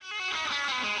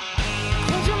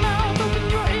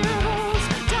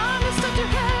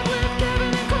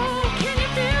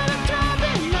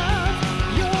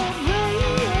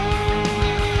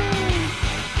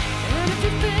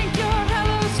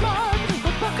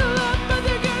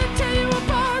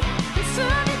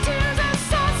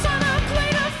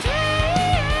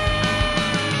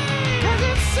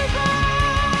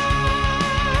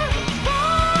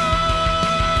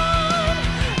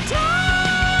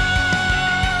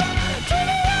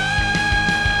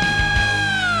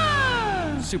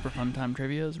Super Fun Time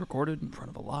Trivia is recorded in front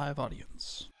of a live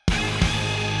audience. I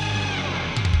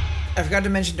forgot to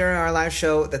mention during our live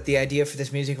show that the idea for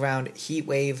this music round, Heat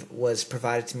Wave, was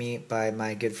provided to me by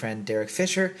my good friend Derek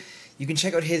Fisher. You can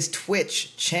check out his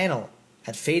Twitch channel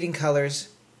at fadingcolors_.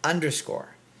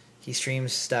 He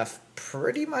streams stuff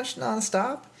pretty much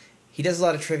nonstop. He does a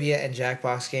lot of trivia and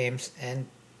Jackbox games, and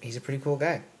he's a pretty cool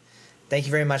guy. Thank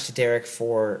you very much to Derek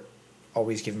for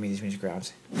always giving me these music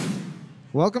rounds.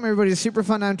 Welcome, everybody, to Super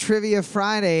Fun Time Trivia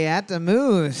Friday at the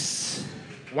Moose.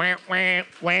 Wah, wah,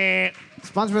 wah.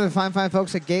 Sponsored by the fine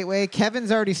folks at Gateway.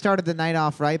 Kevin's already started the night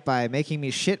off right by making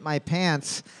me shit my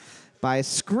pants by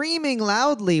screaming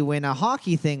loudly when a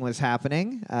hockey thing was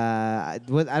happening. I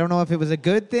don't know if it was a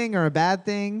good thing or a bad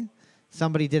thing.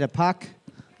 Somebody did a puck.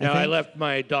 I left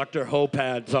my Dr. Ho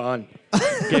pads on.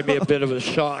 Gave me a bit of a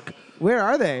shock. Where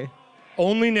are they?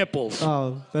 Only nipples.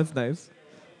 Oh, that's nice.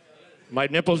 My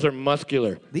nipples are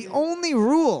muscular. The only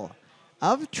rule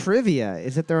of trivia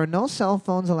is that there are no cell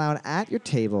phones allowed at your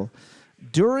table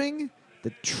during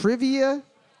the trivia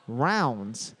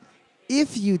rounds.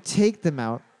 If you take them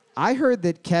out, I heard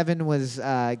that Kevin was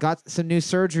got some new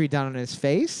surgery done on his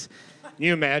face. Can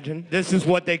you imagine? This is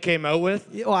what they came out with?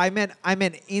 Oh, I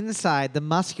meant inside the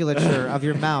musculature of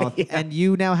your mouth, Yeah. and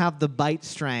you now have the bite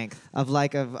strength of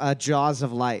like a Jaws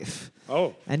of life.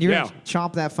 Oh, And you're yeah. gonna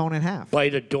chomp that phone in half.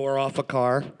 Bite a door off a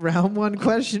car. Round one,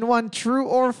 question one, true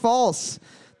or false?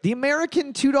 The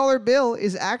American $2 bill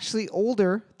is actually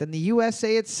older than the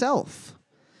USA itself.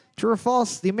 True or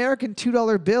false? The American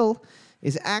 $2 bill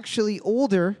is actually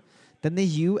older than the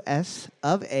US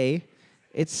of A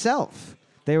itself.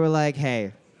 They were like,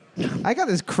 hey, I got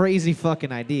this crazy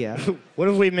fucking idea. What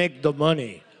if we make the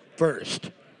money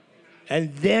first?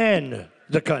 And then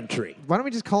the country. Why don't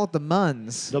we just call it the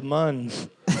Muns? The Muns.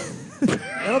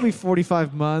 That'll be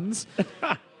 45 Muns.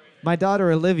 My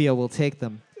daughter Olivia will take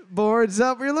them. Boards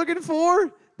up. We're looking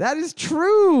for? That is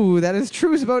true. That is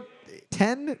true. It's about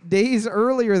 10 days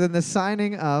earlier than the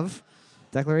signing of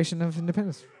Declaration of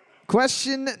Independence.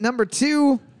 Question number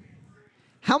 2.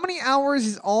 How many hours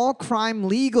is all crime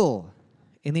legal?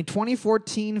 In the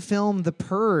 2014 film The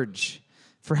Purge,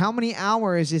 for how many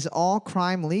hours is all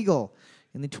crime legal?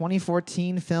 In the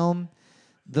 2014 film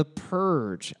The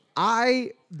Purge.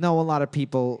 I know a lot of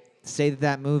people say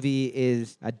that movie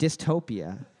is a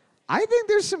dystopia. I think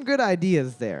there's some good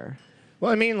ideas there.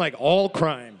 Well, I mean, like all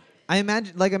crime. I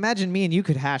imagine me and you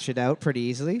could hash it out pretty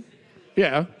easily.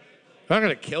 Yeah. I'm not going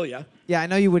to kill you. Yeah, I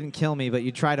know you wouldn't kill me, but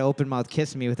you'd try to open mouth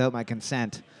kiss me without my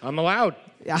consent. I'm allowed.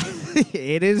 Yeah,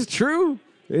 it is true.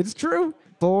 It's true.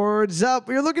 Boards up.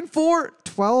 We're looking for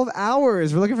 12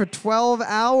 hours. We're looking for 12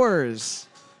 hours.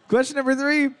 Question number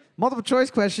 3, multiple choice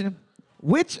question.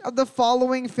 Which of the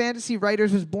following fantasy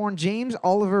writers was born James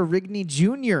Oliver Rigney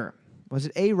Jr.? Was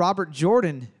it A, Robert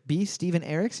Jordan, B, Stephen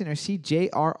Erickson, or C,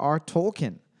 J.R.R.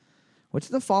 Tolkien? Which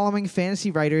of the following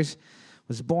fantasy writers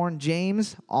was born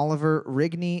James Oliver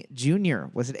Rigney Jr.?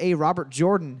 Was it A, Robert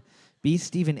Jordan, B,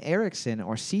 Stephen Erickson,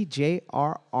 or C,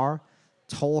 J.R.R.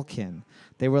 Tolkien?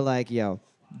 They were like, yo,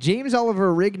 James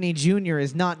Oliver Rigney Jr.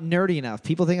 is not nerdy enough.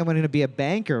 People think I'm going to be a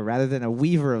banker rather than a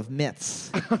weaver of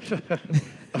myths.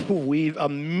 A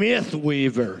myth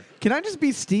weaver. Can I just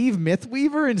be Steve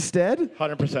Mythweaver instead?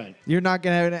 100%. You're not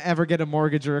going to ever get a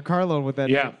mortgage or a car loan with that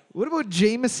Yeah. name. What about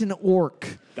Jameson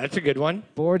Ork? That's a good one.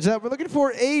 Boards up. We're looking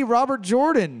for A, Robert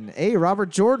Jordan. A, Robert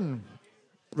Jordan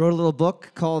wrote a little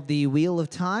book called The Wheel of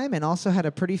Time and also had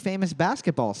a pretty famous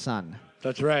basketball son.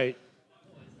 That's right.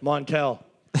 Montel.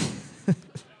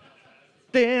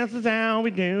 This is how we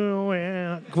do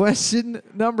it. Question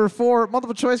number 4,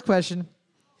 multiple choice question.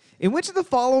 In which of the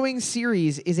following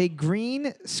series is a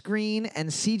green screen and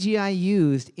CGI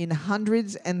used in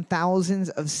hundreds and thousands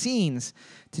of scenes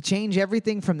to change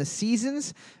everything from the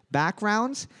seasons,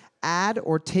 backgrounds, add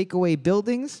or take away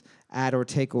buildings, add or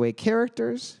take away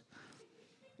characters?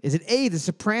 Is it A, The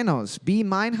Sopranos, B,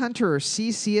 Mindhunter, or C,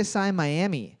 CSI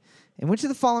Miami? In which of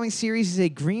the following series is a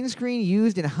green screen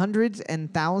used in hundreds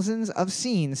and thousands of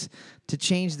scenes to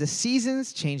change the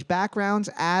seasons, change backgrounds,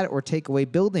 add or take away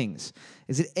buildings?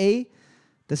 Is it A,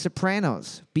 The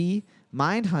Sopranos, B,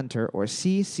 Mindhunter, or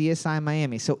C, CSI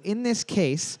Miami? So in this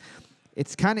case,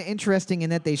 it's kind of interesting in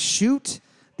that they shoot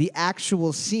the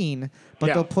actual scene, but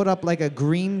Yeah. they'll put up like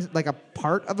a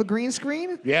part of a green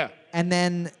screen. Yeah. And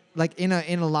then like in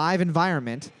a live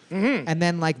environment, and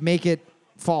then like make it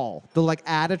fall. They'll like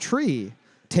add a tree,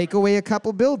 take away a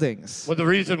couple buildings. Well, the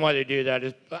reason why they do that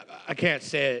is I can't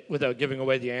say it without giving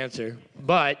away the answer.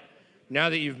 But now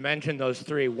that you've mentioned those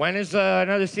 3, when is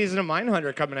another season of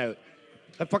Mindhunter coming out?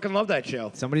 I fucking love that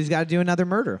show. Somebody's got to do another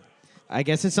murder. I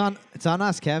guess it's on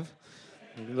us, Kev.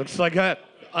 Looks like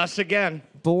us again.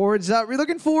 Boards up. We're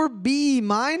looking for B,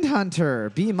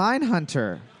 Mindhunter. B,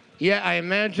 Mindhunter. Yeah, I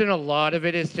imagine a lot of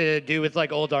it is to do with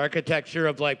like old architecture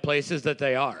of like places that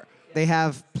they are. They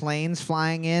have planes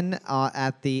flying in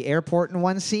at the airport in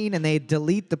one scene, and they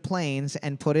delete the planes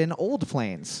and put in old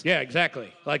planes. Yeah,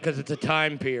 exactly. Like, because it's a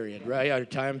time period, right? Or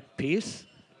time piece?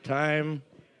 Time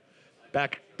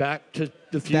back to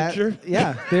the future?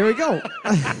 Yeah, there we go.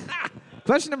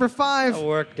 Question number 5. I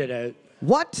worked it out.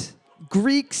 What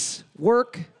Greek's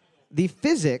work, the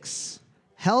physics,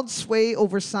 held sway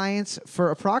over science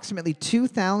for approximately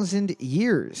 2,000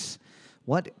 years?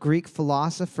 What Greek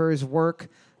philosopher's work,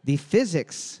 the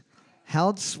physics,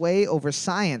 held sway over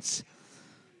science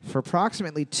for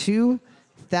approximately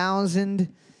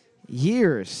 2,000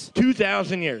 years?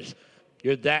 2,000 years.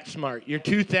 You're that smart. You're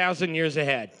 2,000 years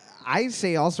ahead. I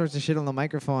say all sorts of shit on the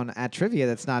microphone at trivia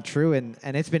that's not true, and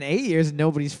it's been 8 years and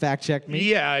nobody's fact-checked me.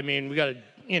 Yeah, I mean, we got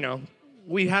to,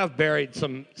 we have buried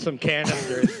some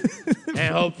canisters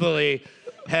and hopefully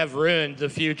have ruined the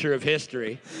future of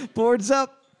history. Boards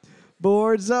up.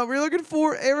 Boards up. We're looking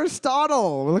for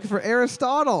Aristotle. We're looking for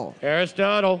Aristotle.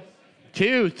 Aristotle.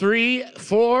 2, 3,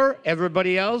 4.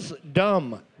 Everybody else,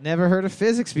 dumb. Never heard of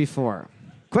physics before.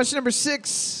 Question number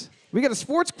 6. We got a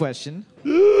sports question.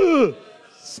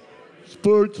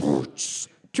 Sports.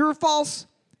 True or false?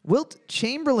 Wilt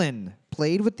Chamberlain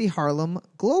played with the Harlem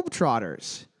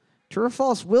Globetrotters. True or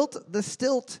false? Wilt the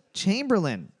Stilt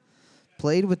Chamberlain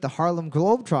played with the Harlem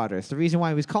Globetrotters. The reason why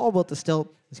he was called Wilt the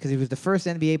Stilt is because he was the first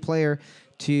NBA player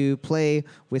to play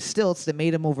with stilts that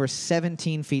made him over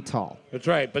 17 feet tall. That's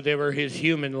right, but they were his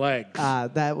human legs.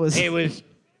 That was. It was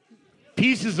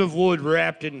pieces of wood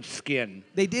wrapped in skin.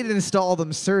 They did install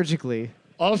them surgically.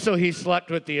 Also, he slept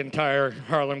with the entire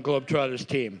Harlem Globetrotters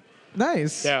team.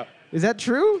 Nice. Yeah. Is that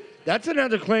true? That's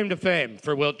another claim to fame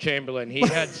for Wilt Chamberlain. He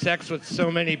had sex with so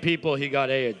many people, he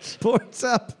got AIDS. Boards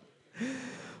up.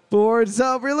 Boards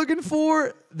up. We're looking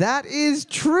for. That is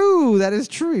true. That is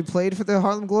true. He played for the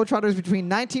Harlem Globetrotters between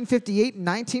 1958 and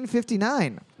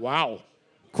 1959. Wow.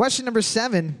 Question number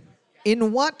 7.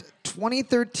 In what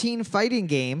 2013 fighting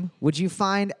game would you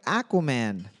find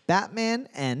Aquaman, Batman,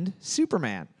 and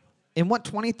Superman? In what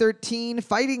 2013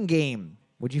 fighting game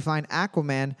would you find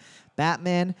Aquaman,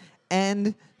 Batman,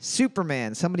 and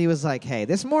Superman? Somebody was like, hey,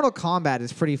 this Mortal Kombat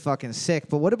is pretty fucking sick,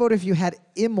 but what about if you had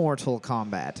Immortal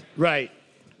Kombat? Right.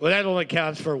 Well, that only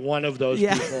counts for one of those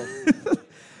Yeah. people.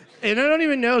 And I don't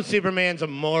even know Superman's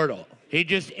immortal. He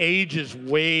just ages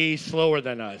way slower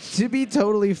than us. To be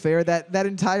totally fair, that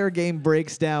entire game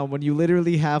breaks down when you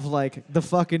literally have, like, the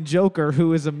fucking Joker,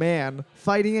 who is a man,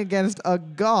 fighting against a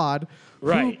god who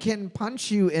Right. can punch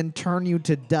you and turn you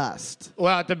to dust.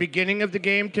 Well, at the beginning of the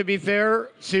game, to be fair,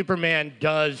 Superman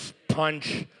does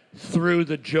punch through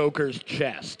the Joker's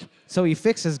chest. So he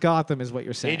fixes Gotham, is what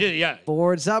you're saying. He did, yeah.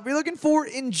 Boards up. We're looking for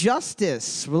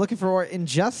Injustice. We're looking for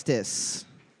Injustice.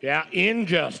 Yeah,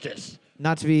 Injustice.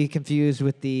 Not to be confused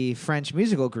with the French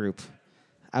musical group,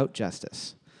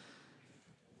 Outjustice.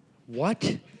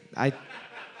 What?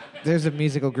 There's a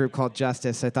musical group called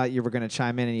Justice. I thought you were going to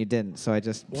chime in and you didn't, so I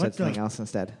just What said the- something else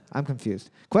instead. I'm confused.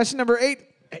 Question number 8.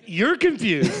 You're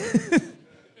confused.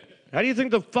 How do you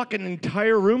think the fucking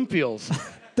entire room feels?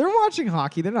 They're watching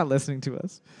hockey. They're not listening to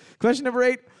us. Question number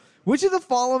 8. Which of the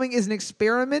following is an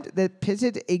experiment that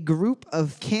pitted a group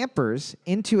of campers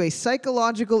into a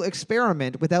psychological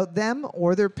experiment without them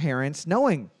or their parents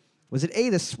knowing? Was it A,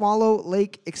 the Swallow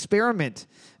Lake experiment,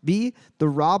 B, the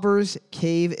Robbers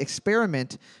Cave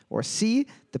experiment, or C,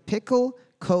 the Pickle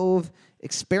Cove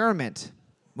experiment?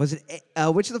 Was it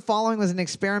which of the following was an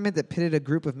experiment that pitted a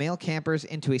group of male campers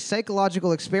into a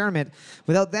psychological experiment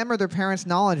without them or their parents'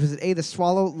 knowledge? Was it A, the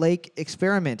Swallow Lake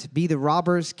experiment, B, the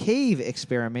Robbers Cave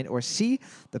experiment, or C,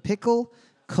 the Pickle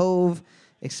Cove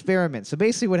experiment? So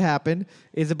basically what happened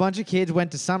is a bunch of kids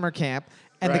went to summer camp,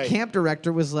 and Right. the camp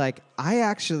director was like, I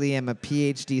actually am a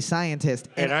PhD scientist.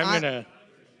 And I'm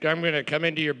gonna come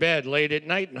into your bed late at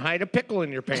night and hide a pickle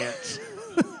in your pants.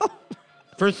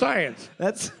 For science.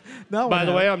 That's not By what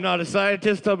the way, happened. I'm not a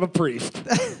scientist, I'm a priest.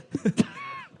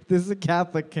 This is a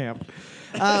Catholic camp.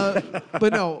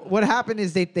 But no, what happened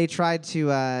is they tried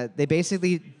to, they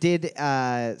basically did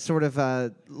sort of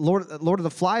a Lord of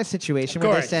the Flies situation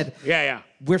where they said, Yeah.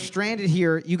 we're stranded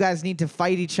here. You guys need to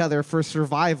fight each other for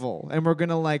survival. And we're going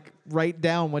to like write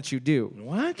down what you do.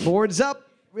 What? Boards up.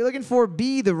 We're looking for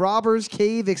B, the Robbers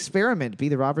Cave experiment. B,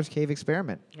 the Robbers Cave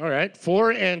experiment. All right,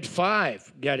 4 and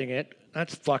 5 getting it.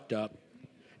 That's fucked up.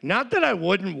 Not that I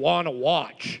wouldn't want to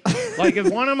watch. Like, if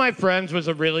one of my friends was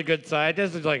a really good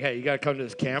scientist, it's like, hey, you got to come to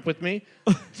this camp with me.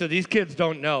 So these kids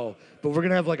don't know, but we're going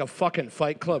to have like a fucking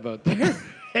fight club out there.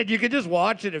 And you can just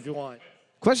watch it if you want.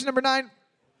 Question number 9.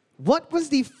 What was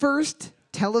the first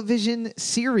television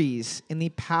series in the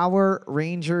Power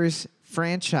Rangers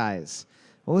franchise?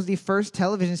 What was the first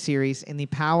television series in the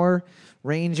Power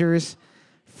Rangers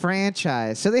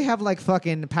franchise? So they have like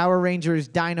fucking Power Rangers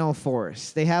Dino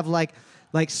Force. They have like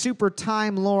Super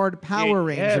Time Lord Power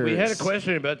Rangers. Yeah, we had a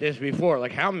question about this before.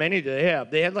 Like, how many do they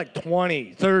have? They had like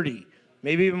 20, 30,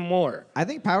 maybe even more. I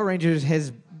think Power Rangers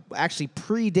has actually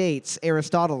predates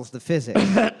Aristotle's the physics.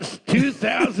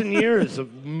 2,000 years of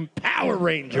Power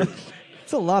Rangers.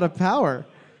 It's a lot of power.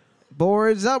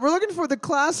 Boards up. We're looking for the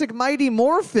classic Mighty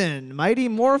Morphin. Mighty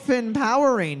Morphin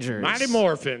Power Rangers. Mighty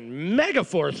Morphin.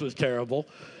 Megaforce was terrible.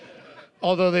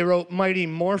 Although they wrote Mighty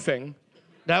Morphing.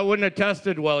 That wouldn't have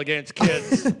tested well against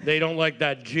kids. They don't like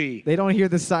that G. They don't hear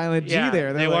the silent G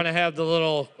there. They want to have the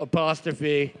little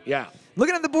apostrophe. Yeah.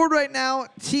 Looking at the board right now,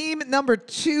 team number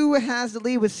 2 has the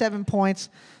lead with 7 points.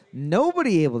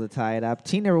 Nobody able to tie it up.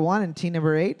 Team number 1 and team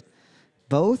number 8,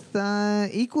 both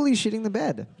equally shitting the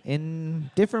bed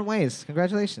in different ways.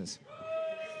 Congratulations.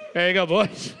 There you go,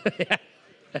 boys.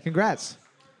 Congrats.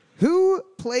 Who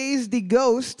plays the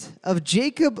ghost of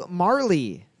Jacob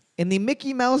Marley in the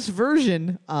Mickey Mouse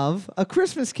version of A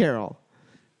Christmas Carol?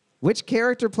 Which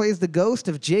character plays the ghost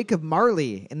of Jacob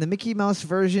Marley in the Mickey Mouse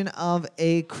version of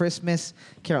A Christmas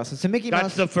Carol? So it's a Mickey Mouse.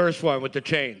 That's the first one with the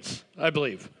chains, I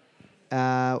believe.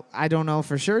 I don't know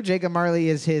for sure. Jacob Marley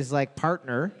is his like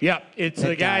partner. Yeah, it's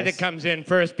the guy that comes in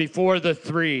first before the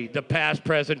 3, the past,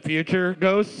 present, future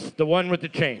ghosts, the one with the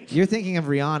chains. You're thinking of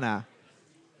Rihanna,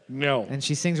 No. and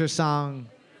she sings her song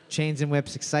 "Chains and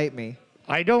Whips Excite Me."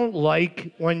 I don't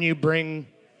like when you bring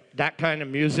that kind of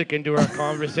music into our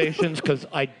conversations because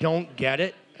I don't get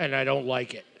it and I don't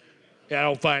like it. I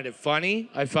don't find it funny.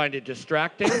 I find it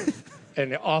distracting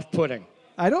and off-putting.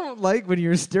 I don't like when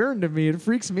you're stern to me. It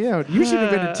freaks me out. You should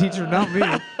have been a teacher, not me.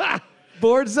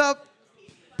 Boards up.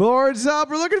 Boards up.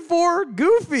 We're looking for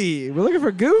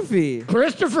Goofy.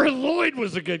 Christopher Lloyd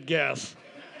was a good guess.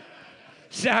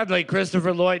 Sadly,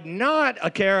 Christopher Lloyd, not a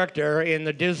character in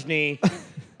the Disney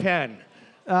pen.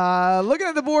 Looking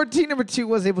at the board, team number 2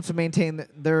 was able to maintain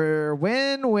their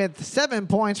win with 7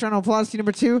 points. Round of applause, team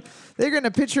number 2. They're going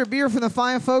to pitch your beer from the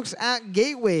fine folks at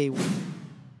Gateway.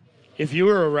 If you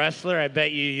were a wrestler, I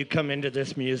bet you come into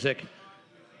this music,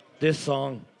 this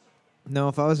song. No,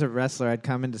 if I was a wrestler, I'd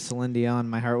come into Celine Dion.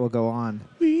 My heart will go on.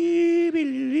 And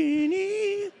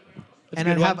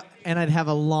I'd have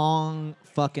a long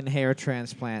fucking hair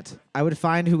transplant. I would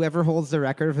find whoever holds the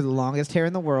record for the longest hair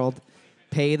in the world,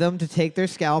 pay them to take their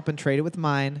scalp and trade it with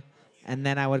mine, and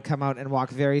then I would come out and walk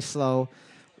very slow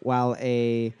while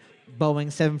a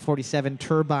Boeing 747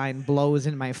 turbine blows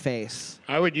in my face.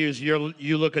 I would use You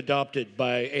Look Adopted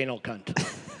by Anal Cunt.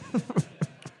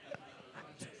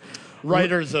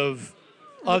 Writers of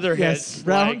other hits. Yes,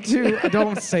 round 2.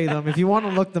 Don't say them. If you want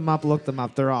to look them up, look them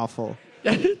up. They're awful.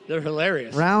 They're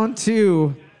hilarious. Round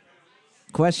 2.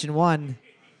 Question 1.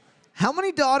 How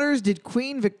many daughters did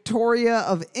Queen Victoria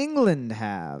of England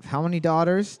have? How many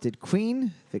daughters did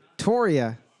Queen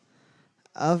Victoria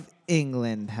of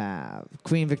England have?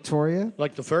 Queen Victoria?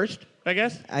 Like the first, I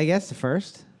guess? I guess the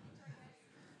first.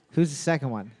 Who's the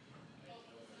second one?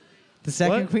 The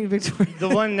second What? Queen Victoria? The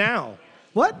one now.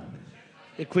 What?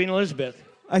 Queen Elizabeth.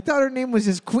 I thought her name was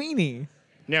just Queenie.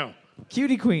 No.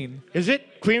 Cutie Queen. Is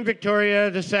it Queen Victoria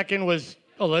II was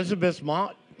Elizabeth's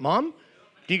mom?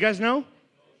 Do you guys know?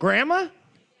 Grandma?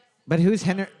 But who's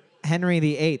Henry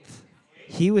VIII?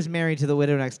 He was married to the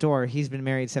widow next door. He's been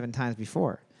married 7 times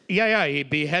before. Yeah, he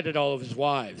beheaded all of his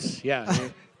wives. Yeah.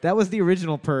 That was the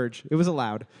original purge. It was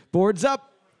allowed. Boards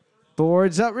up.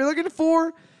 Boards up. We're looking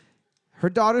for. Her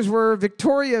daughters were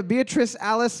Victoria, Beatrice,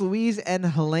 Alice, Louise, and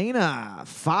Helena.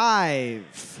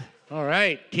 5. All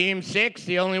right. Team 6,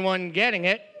 the only one getting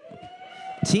it.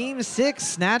 Team 6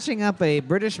 snatching up a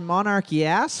British monarchy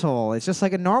asshole. It's just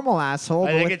like a normal asshole.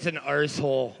 I think it's an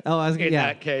arsehole in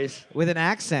that case. With an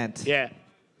accent. Yeah.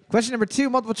 Question number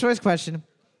 2, multiple choice question.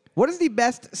 What is the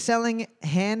best-selling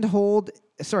handheld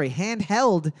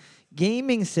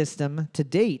gaming system to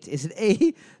date? Is it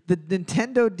A, the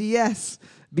Nintendo DS,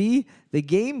 B, the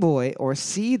Game Boy, or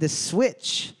C, the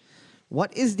Switch?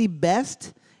 What is the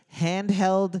best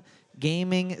handheld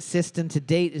gaming system to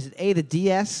date? Is it A, the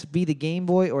DS, B, the Game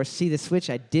Boy, or C, the Switch?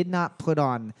 I did not put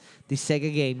on the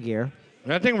Sega Game Gear.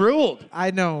 That thing ruled.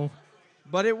 I know,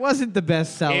 but it wasn't the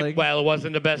best-selling. It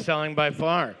wasn't the best-selling by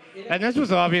far. And this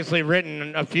was obviously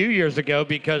written a few years ago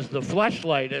because the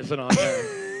Fleshlight isn't on there,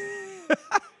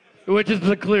 which is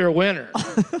the clear winner.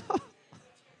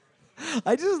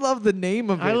 I just love the name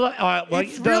of it.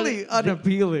 It's really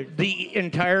unappealing. The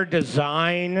entire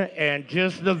design and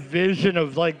just the vision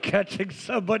of like catching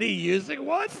somebody using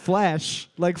one. Flesh.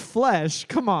 Like flesh.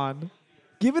 Come on.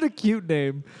 Give it a cute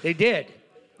name. They did.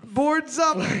 Boards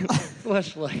up.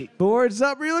 Fleshlight. Boards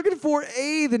up. We're looking for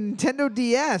A, the Nintendo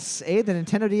DS. A, the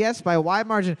Nintendo DS by a wide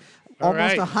margin. All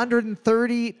Almost right.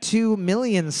 132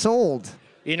 million sold.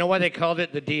 You know why they called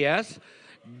it the DS?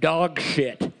 Dog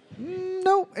shit.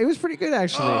 No, it was pretty good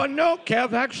actually. Oh no,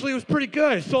 Kev. Actually, it was pretty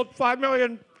good. It sold 5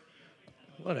 million.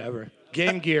 Whatever.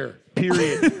 Game Gear.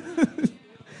 Period.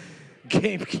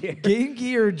 Game Gear. Game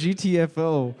Gear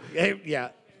GTFO. Yeah.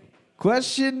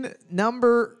 Question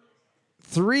number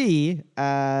 3.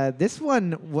 This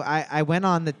one, I went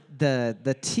on the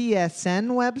TSN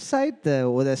website,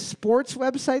 the sports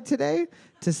website today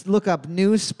to look up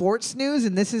new sports news,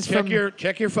 and this is Check from your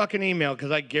fucking email,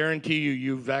 because I guarantee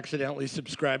you've accidentally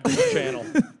subscribed to the channel.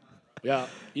 Yeah,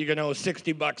 you're gonna owe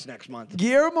 $60 next month.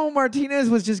 Guillermo Martinez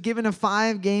was just given a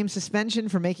 5-game suspension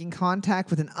for making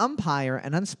contact with an umpire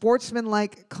and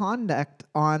unsportsmanlike conduct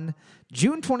on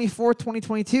June 24th,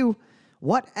 2022.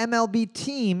 What MLB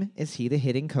team is he the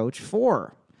hitting coach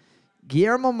for?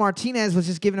 Guillermo Martinez was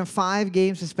just given a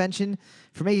 5-game suspension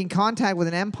for making contact with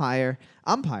an umpire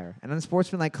and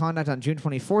unsportsmanlike conduct on June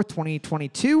 24th,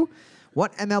 2022.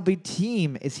 What MLB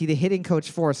team is he the hitting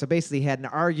coach for? So basically, he had an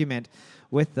argument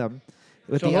with the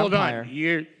umpire. On,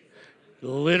 you're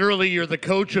the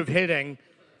coach of hitting,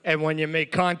 and when you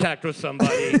make contact with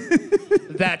somebody,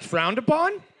 that's frowned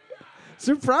upon?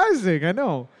 Surprising, I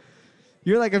know.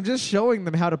 You're like, I'm just showing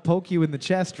them how to poke you in the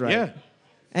chest, right? Yeah.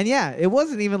 And yeah, it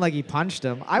wasn't even like he punched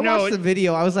him. I watched the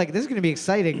video. I was like, this is going to be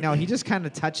exciting. No, he just kind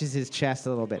of touches his chest a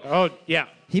little bit. Oh, yeah.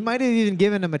 He might have even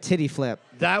given him a titty flip.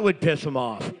 That would piss him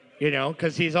off,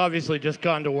 because he's obviously just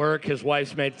gone to work. His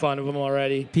wife's made fun of him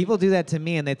already. People do that to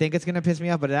me, and they think it's going to piss me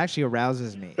off, but it actually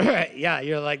arouses me. Yeah,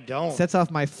 you're like, don't. Sets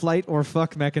off my flight or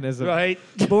fuck mechanism. Right.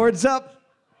 Boards up.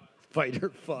 Fight or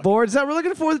fuck. Boards up. We're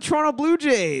looking for the Toronto Blue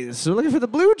Jays. We're looking for the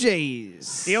Blue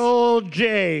Jays. The old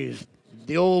Jays.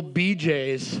 The old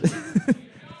BJs.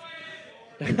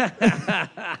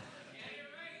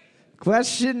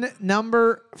 Question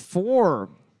number 4.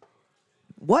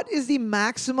 What is the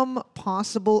maximum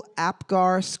possible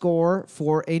APGAR score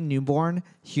for a newborn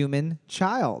human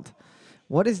child?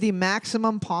 What is the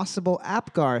maximum possible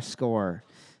APGAR score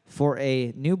for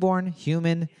a newborn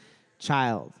human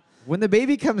child? When the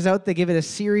baby comes out, they give it a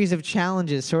series of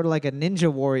challenges, sort of like a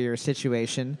Ninja Warrior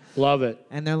situation. Love it.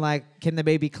 And they're like, can the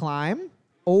baby climb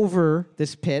over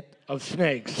this pit? Of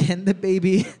snakes. Can the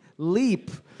baby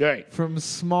leap Right. from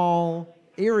small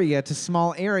area to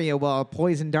small area while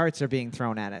poison darts are being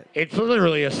thrown at it? It's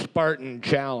literally a Spartan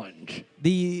challenge.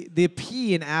 The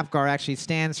P in APGAR actually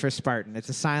stands for Spartan. It's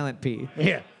a silent P.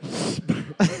 Yeah.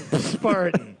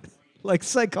 Spartan. Like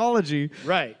psychology.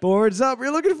 Right. Boards up.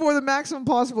 We're looking for the maximum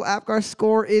possible APGAR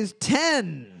score is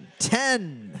 10.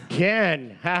 10.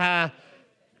 10. Haha.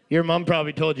 Your mom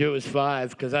probably told you it was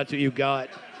 5 because that's what you got.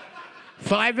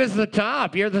 5 is the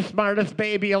top. You're the smartest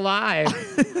baby alive.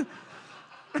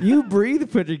 You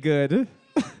breathe pretty good.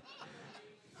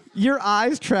 Your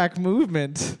eyes track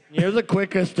movement. You're the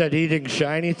quickest at eating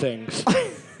shiny things.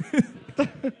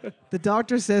 The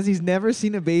doctor says he's never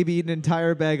seen a baby eat an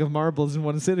entire bag of marbles in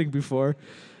one sitting before.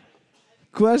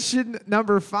 Question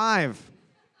number 5.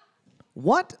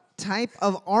 What type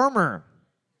of armor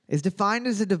is defined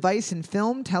as a device in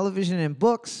film, television, and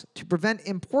books to prevent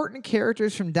important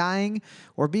characters from dying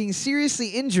or being seriously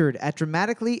injured at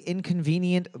dramatically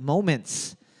inconvenient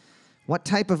moments? What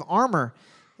type of armor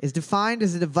is defined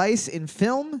as a device in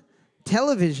film,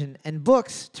 television, and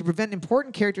books to prevent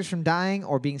important characters from dying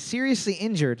or being seriously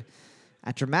injured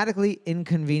at dramatically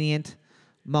inconvenient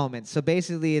moments? So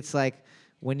basically, it's like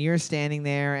when you're standing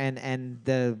there and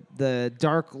the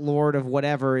Dark Lord of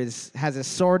whatever has a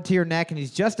sword to your neck and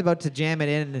he's just about to jam it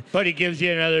in. But he gives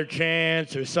you another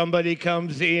chance, or somebody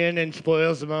comes in and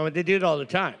spoils the moment. They do it all the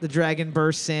time. The dragon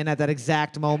bursts in at that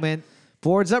exact moment.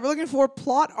 Boards up. We're looking for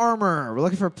plot armor. We're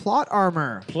looking for plot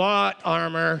armor. Plot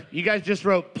armor. You guys just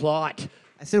wrote plot.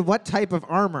 I said, what type of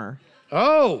armor?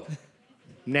 Oh.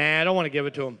 Nah, I don't want to give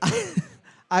it to him.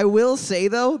 I will say,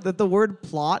 though, that the word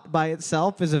plot by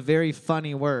itself is a very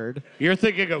funny word. You're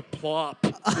thinking of plop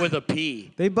with a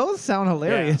P. They both sound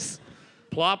hilarious. Yeah.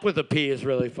 Plop with a P is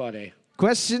really funny.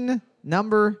 Question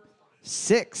number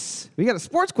 6. We got a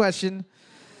sports question.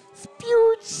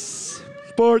 Sports.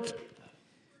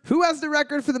 Who has the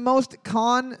record for the most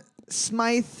Conn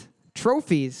Smythe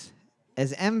trophies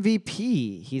as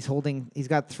MVP. He's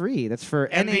got 3. That's for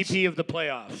MVP of the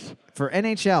playoffs. For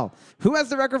NHL. Who has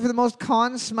the record for the most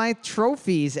Conn Smythe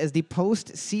trophies as the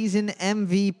postseason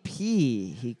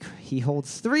MVP? He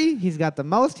holds 3. He's got the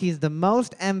most. He's the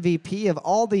most MVP of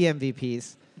all the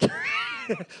MVPs. I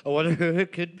wonder who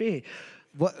it could be.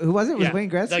 Who was it? Was Wayne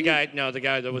Gretzky? The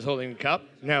guy that was holding the cup.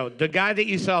 No, the guy that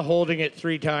you saw holding it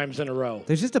 3 times in a row.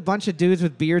 There's just a bunch of dudes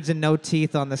with beards and no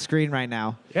teeth on the screen right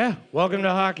now. Yeah, welcome to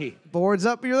hockey. Boards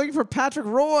up. You're looking for Patrick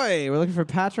Roy. We're looking for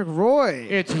Patrick Roy.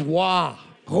 It's Wah.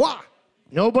 Wah.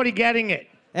 Nobody getting it.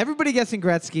 Everybody guessing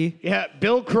Gretzky. Yeah,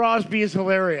 Bill Crosby is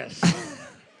hilarious.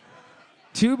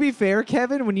 To be fair,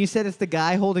 Kevin, when you said it's the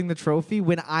guy holding the trophy,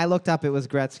 when I looked up, it was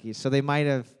Gretzky. So they might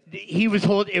have... It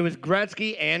was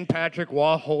Gretzky and Patrick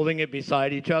Waugh holding it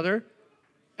beside each other,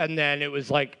 and then it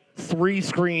was like 3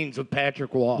 screens of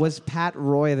Patrick Waugh. Was Pat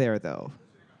Roy there, though?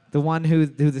 The one who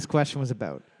this question was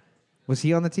about. Was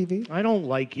he on the TV? I don't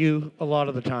like you a lot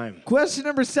of the time. Question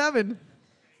number 7.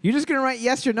 You're just going to write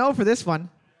yes or no for this one.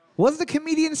 Was the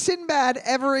comedian Sinbad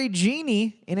ever a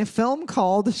genie in a film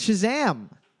called Shazam?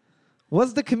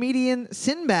 Was the comedian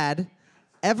Sinbad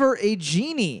ever a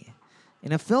genie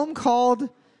in a film called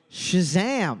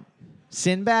Shazam?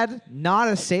 Sinbad, not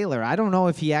a sailor. I don't know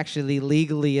if he actually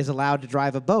legally is allowed to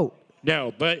drive a boat.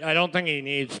 No, but I don't think he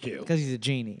needs to. Because he's a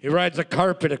genie. He rides a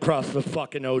carpet across the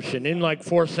fucking ocean in like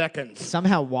 4 seconds.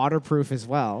 Somehow waterproof as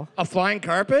well. A flying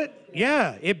carpet?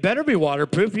 Yeah, it better be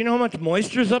waterproof. You know how much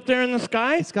moisture's up there in the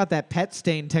sky? It's got that pet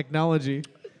stain technology.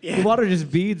 Yeah. The water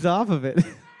just beads off of it.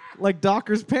 Like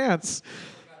Docker's pants.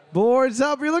 Boards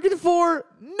up. You're looking for...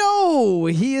 No!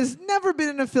 He has never been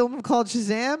in a film called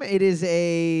Shazam. It is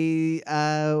a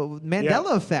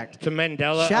Mandela effect. It's a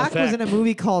Mandela Shaq effect. was in a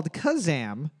movie called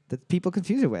Kazam that people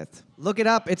confuse it with. Look it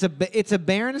up. It's a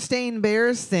Berenstain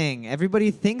Bears thing.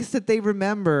 Everybody thinks that they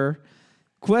remember.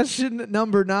 Question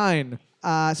number 9.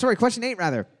 Question 8,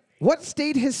 rather. What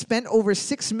state has spent over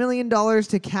 $6 million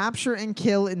to capture and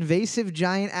kill invasive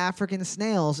giant African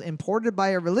snails imported by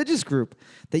a religious group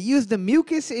that use the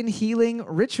mucus in healing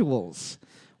rituals?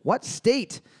 What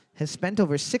state has spent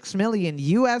over $6 million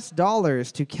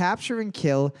to capture and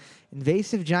kill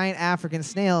invasive giant African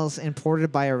snails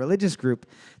imported by a religious group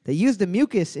that use the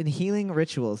mucus in healing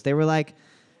rituals? They were like,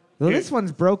 well, this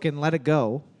one's broken, let it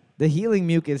go. The healing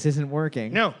mucus isn't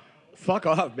working. No. Fuck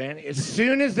off, man. As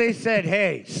soon as they said,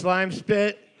 hey, slime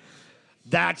spit,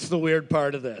 that's the weird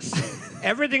part of this.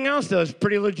 Everything else, though, is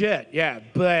pretty legit. Yeah,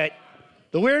 but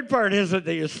the weird part isn't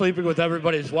that you're sleeping with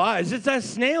everybody's wives. It's that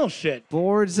snail shit.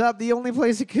 Boards up. The only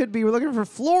place it could be. We're looking for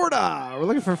Florida.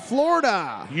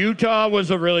 Utah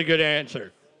was a really good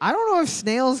answer. I don't know if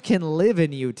snails can live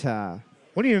in Utah.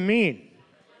 What do you mean?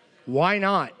 Why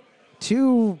not?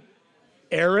 Too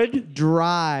arid?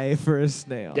 Dry for a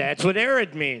snail. That's what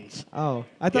arid means. Oh,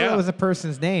 I thought that was a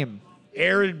person's name.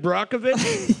 Arid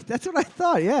Brockovich? That's what I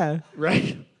thought, yeah.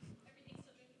 Right.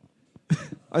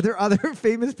 Are there other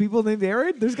famous people named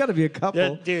Arid? There's got to be a couple.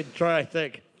 Yeah, dude, try,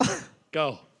 think.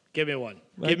 Go. Give me one.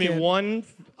 Give me can't. one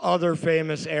other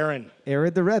famous Aaron.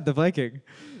 Arid the Red, the Viking.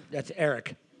 That's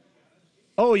Eric.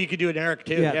 Oh, you could do an Eric,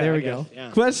 too. Yeah, there we go.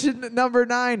 Yeah. Question number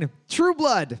 9. True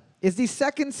Blood is the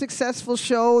second successful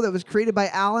show that was created by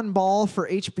Alan Ball for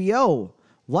HBO.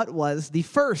 What was the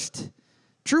first?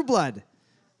 True Blood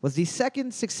was the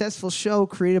second successful show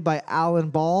created by Alan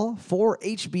Ball for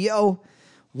HBO.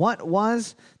 What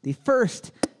was the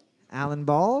first? Alan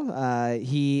Ball,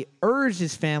 he urged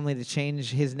his family to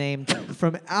change his name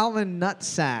from Alan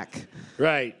Nutsack.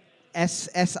 Right.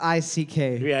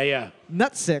 S-I-C-K. Yeah.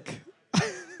 Nutsick.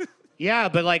 Yeah,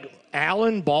 but like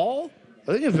Alan Ball?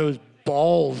 I think if it was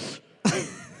Balls,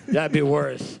 that'd be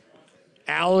worse.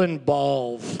 Alan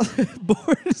Balls.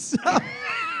 Boards up.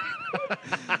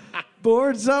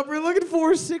 Boards up. We're looking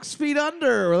for 6 Feet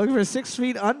Under. 6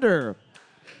 Feet Under.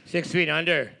 6 Feet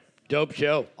Under. Dope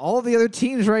show. All the other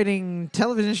teams writing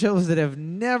television shows that have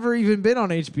never even been on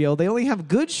HBO. They only have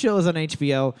good shows on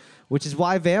HBO, which is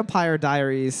why Vampire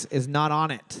Diaries is not on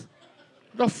it.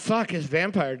 What the fuck is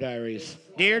Vampire Diaries?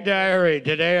 Dear Diary,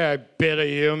 today I bit a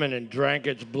human and drank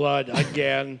its blood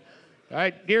again.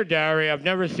 Dear Diary, I've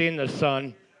never seen the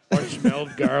sun or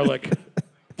smelled garlic.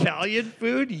 Italian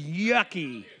food?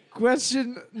 Yucky.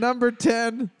 Question number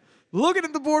 10. Looking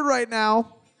at the board right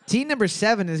now. Team number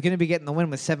 7 is going to be getting the win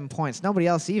with 7 points. Nobody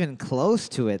else even close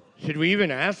to it. Should we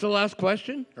even ask the last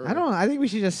question? I don't know. I think we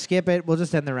should just skip it. We'll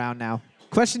just end the round now.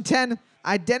 Question 10.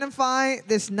 Identify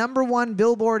this #1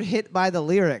 Billboard hit by the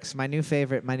Lyrics. My new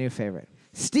favorite.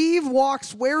 Steve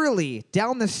walks warily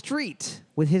down the street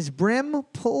with his brim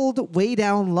pulled way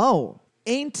down low.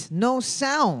 Ain't no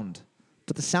sound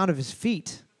but the sound of his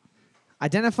feet.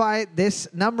 Identify this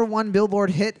number one Billboard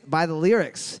hit by the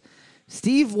lyrics.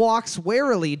 Steve walks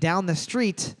warily down the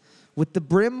street with the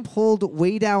brim pulled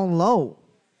way down low.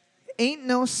 Ain't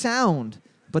no sound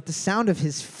but the sound of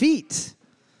his feet.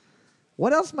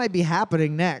 What else might be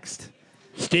happening next?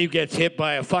 Steve gets hit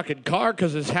by a fucking car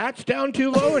because his hat's down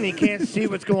too low and he can't see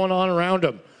what's going on around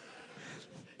him.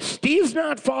 Steve's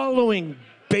not following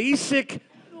basic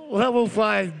level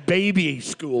 5 baby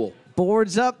school.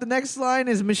 Boards up. The next line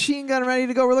is Machine Gun ready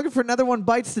to go. We're looking for Another One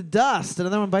Bites the Dust.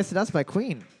 Another One Bites the Dust by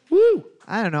Queen. Woo!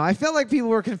 I don't know. I felt like people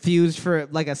were confused for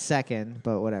like a second,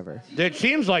 but whatever. It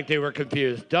seems like they were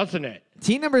confused, doesn't it?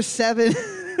 Team number 7.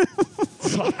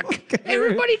 Fuck.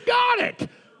 Everybody got it.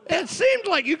 It seemed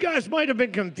like you guys might have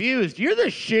been confused. You're the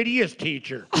shittiest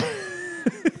teacher.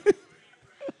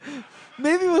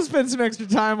 Maybe we'll spend some extra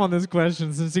time on this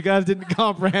question since you guys didn't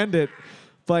comprehend it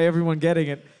by everyone getting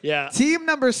it. Yeah. Team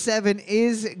number 7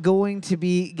 is going to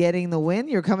be getting the win.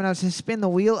 You're coming out to spin the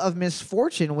wheel of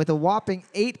misfortune with a whopping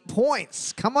 8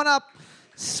 points. Come on up.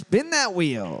 Spin that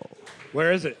wheel.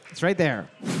 Where is it? It's right there.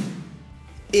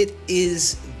 It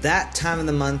is that time of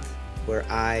the month where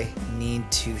I need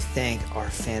to thank our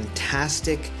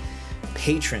fantastic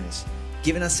patrons,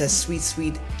 giving us that sweet,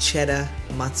 sweet cheddar,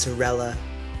 mozzarella,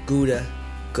 Gouda,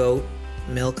 goat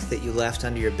milk that you left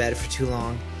under your bed for too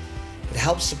long. It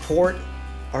helps support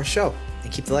our show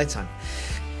and keep the lights on.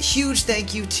 Huge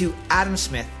thank you to Adam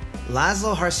Smith,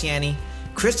 Laszlo Harsiani,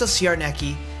 Crystal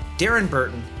Ciarnecki, Darren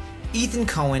Burton, Ethan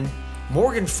Cohen,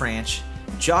 Morgan Franch,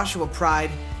 Joshua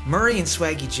Pride, Murray and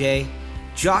Swaggy J,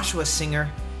 Joshua Singer,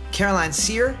 Caroline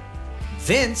Sear,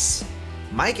 Vince,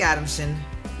 Mike Adamson,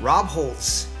 Rob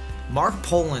Holtz, Mark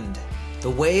Poland, The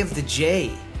Way of the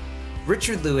J,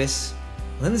 Richard Lewis,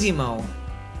 Lindsay Moe,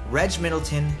 Reg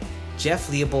Middleton,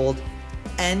 Jeff Leopold,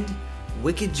 and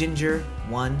Wicked Ginger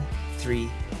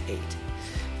 138.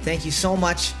 Thank you so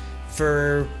much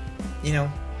for,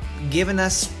 giving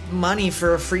us money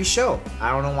for a free show. I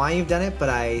don't know why you've done it, but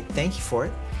I thank you for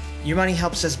it. Your money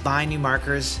helps us buy new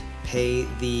markers, pay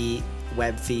the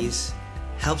web fees,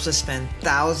 helps us spend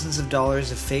thousands of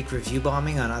dollars of fake review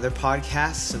bombing on other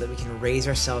podcasts so that we can raise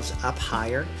ourselves up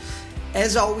higher.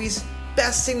 As always,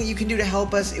 best thing that you can do to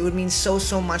help us, it would mean so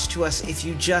much to us if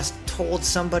you just told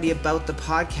somebody about the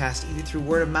podcast, either through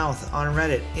word of mouth, on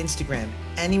Reddit, Instagram,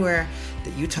 anywhere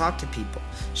that you talk to people.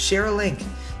 Share a link,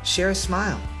 share a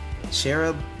smile, share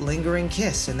a lingering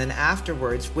kiss, and then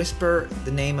afterwards whisper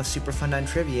the name of Super Fun Dime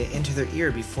Trivia into their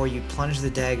ear before you plunge the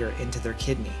dagger into their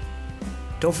kidney.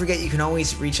 Don't forget, you can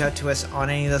always reach out to us on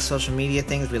any of those social media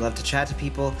things. We love to chat to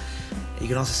people. You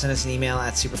can also send us an email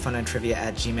at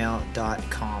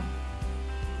superfundimetrivia@gmail.com.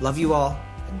 Love you all,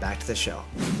 and back to the show.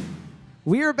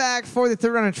 We are back for the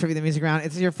third round of Trivia the Music Round. If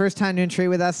it's your first time doing trivia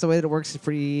with us, the way that it works is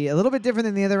a little bit different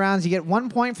than the other rounds. You get 1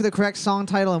 point for the correct song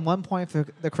title and 1 point for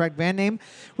the correct band name.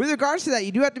 With regards to that,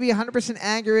 you do have to be 100%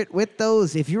 accurate with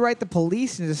those. If you write The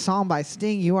Police in a song by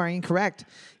Sting, you are incorrect.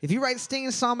 If you write Sting in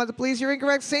a song by The Police, you're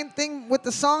incorrect. Same thing with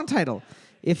the song title.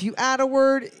 If you add a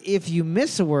word, if you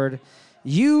miss a word,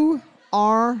 you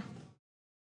are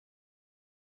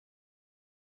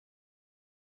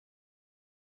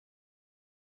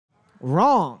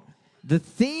wrong. The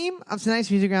theme of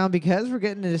tonight's music round, because we're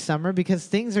getting into summer, because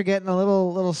things are getting a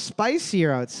little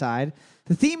spicier outside,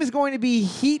 the theme is going to be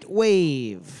Heat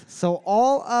Wave. So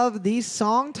all of these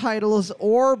song titles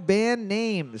or band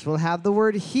names will have the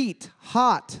word heat,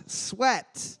 hot,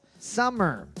 sweat,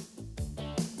 summer.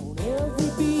 On every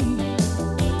beat,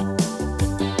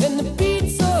 and the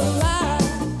beat's alive,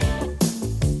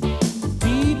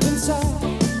 deep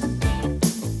inside,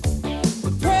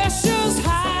 the pressure's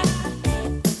high.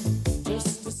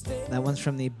 That one's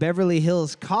from the Beverly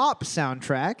Hills Cop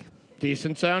soundtrack.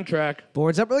 Decent soundtrack.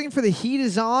 Boards up. We're looking for The Heat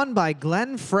Is On by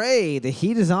Glenn Frey. The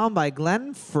Heat Is On by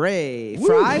Glenn Frey.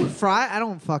 Fry? I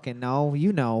don't fucking know.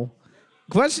 You know.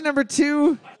 Question number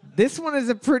 2. This one is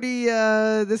a pretty,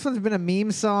 this one's been a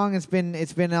meme song. It's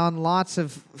been on lots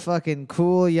of fucking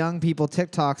cool young people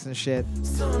TikToks and shit.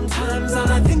 Sometimes all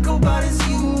I think about is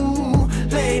you.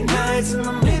 Late nights in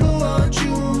the middle of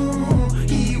June.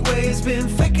 He waves been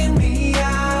faking me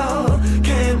out.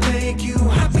 Can't make you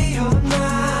happier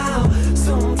now.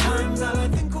 Sometimes all I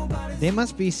think about is They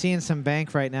must be seeing some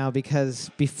bank right now because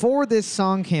before this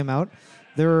song came out,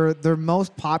 their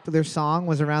most popular song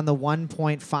was around the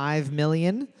 1.5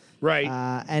 million. Right.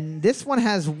 And this one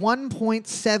has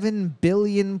 1.7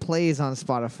 billion plays on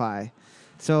Spotify.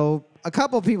 So a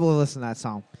couple people have listened to that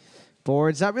song.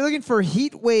 Boards up. We're looking for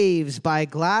Heat Waves by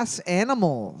Glass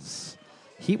Animals.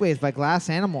 Heat Waves by Glass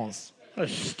Animals. What a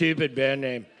stupid band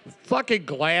name. Fucking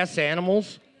Glass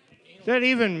Animals? What does that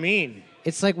even mean?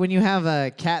 It's like when you have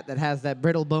a cat that has that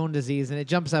brittle bone disease and it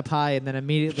jumps up high and then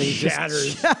immediately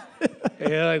Shatters.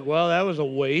 You're like, well, that was a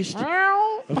waste.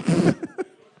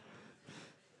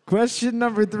 Question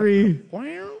number 3.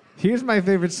 Wow. Here's my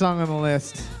favorite song on the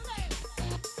list.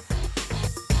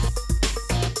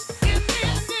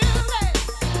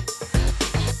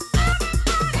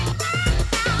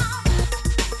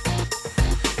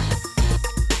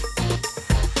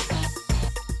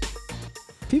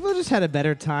 People just had a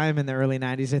better time in the early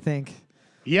 90s, I think.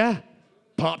 Yeah.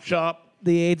 Pop shop.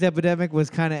 The AIDS epidemic was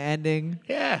kind of ending.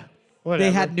 Yeah. Whatever.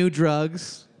 They had new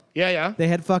drugs. Yeah. They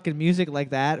had fucking music like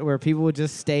that where people would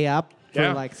just stay up for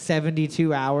Yeah. like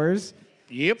 72 hours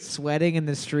Yep. sweating in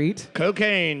the street.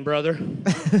 Cocaine, brother.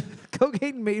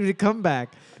 Cocaine made a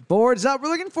comeback. Boards up. We're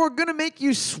looking for Gonna Make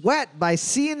You Sweat by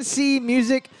CNC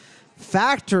Music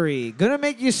Factory. Gonna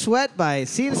Make You Sweat by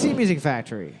CNC Music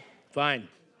Factory. Fine.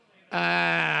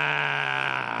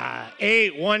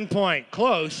 8, 1 point.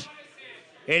 Close.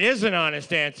 It is an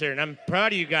honest answer, and I'm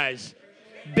proud of you guys.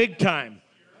 Big time.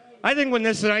 I think when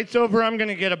this night's over, I'm going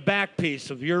to get a back piece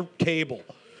of your table.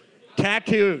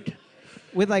 Tattooed.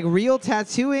 With like real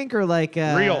tattoo ink or like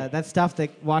Real. that stuff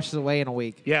that washes away in a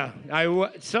week? Yeah.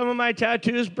 Some of my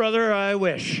tattoos, brother, I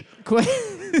wish.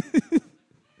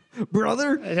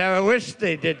 Brother? I wish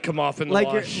they did come off in the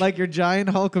wash. Like your giant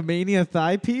Hulkamania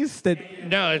thigh piece that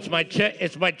No, it's my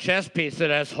chest piece that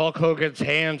has Hulk Hogan's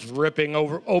hands ripping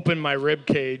open my rib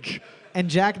cage. and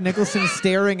Jack Nicholson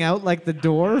staring out like the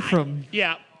door from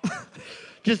Yeah.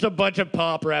 Just a bunch of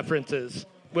pop references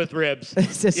with ribs. it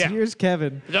says, Yeah. here's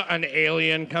Kevin. An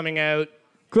alien coming out.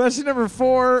 Question number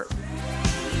 4.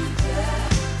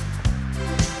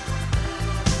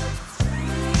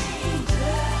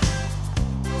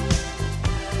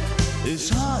 It's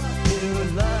hot in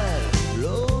the night,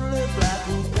 lonely black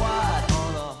and white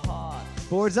on a hot.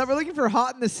 Boards up. We're looking for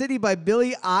Hot in the City by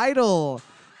Billy Idol.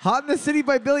 Hot in the City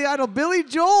by Billy Idol. Billy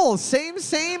Joel. Same,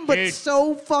 but Dude.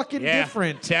 so fucking Yeah.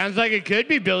 different. Sounds like it could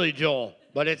be Billy Joel,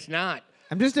 but it's not.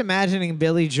 I'm just imagining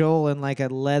Billy Joel in like a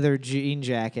leather jean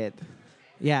jacket.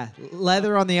 Yeah,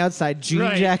 leather on the outside, jean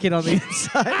Right. jacket on the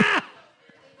inside.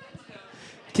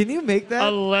 Can you make that?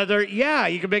 A leather. Yeah,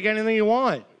 you can make anything you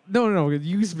want. No,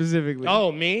 you specifically.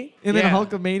 Oh, me? And then Yeah.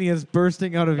 Hulkamania's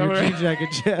bursting out of your Alright. jean jacket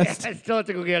chest. I still have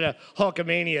to go get a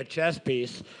Hulkamania chest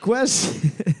piece. Question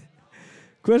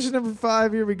number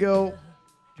 5, here we go.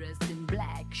 Dressed in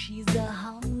black, she's a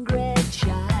hungry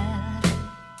child.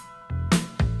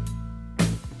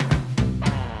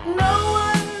 No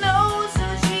one knows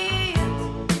who she is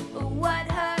or what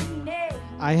her name.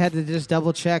 I had to just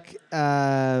double check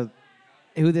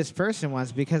who this person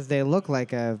was because they look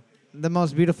like the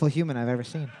most beautiful human I've ever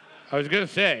seen. I was going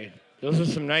to say, those are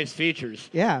some nice features.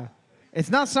 Yeah. It's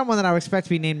not someone that I would expect to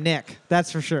be named Nick, that's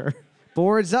for sure.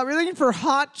 Boards up. We're looking for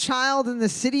Hot Child in the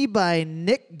City by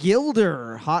Nick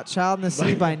Gilder. Hot Child in the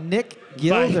City by Nick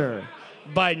Gilder.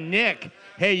 By Nick.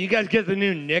 Hey, you guys get the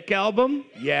new Nick album?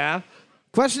 Yeah.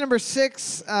 Question number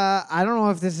 6. I don't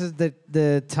know if this is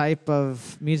the type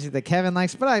of music that Kevin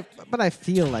likes, but I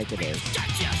feel like it is.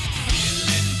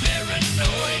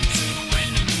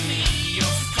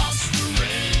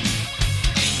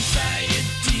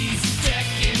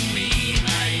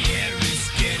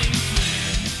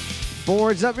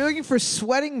 Boards up. You're looking for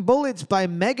Sweating Bullets by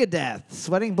Megadeth.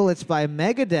 Sweating Bullets by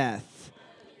Megadeth.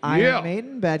 Iron Yeah.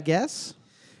 Maiden, bad guess.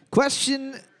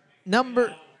 Question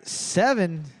number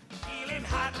 7. Feeling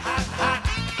hot, hot, hot.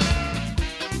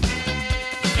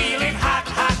 Feeling hot,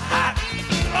 hot, hot.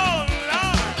 Oh,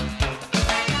 Lord.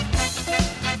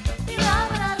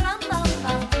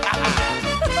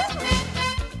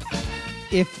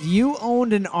 If you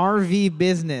owned an RV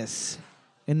business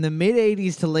in the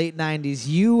mid-'80s to late '90s,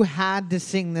 you had to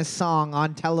sing this song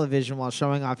on television while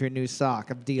showing off your new stock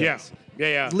of deals.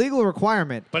 Yeah. It's a legal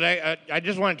requirement. But I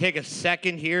just want to take a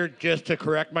second here just to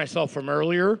correct myself from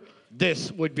earlier.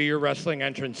 This would be your wrestling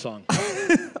entrance song.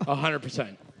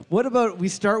 100%. What about we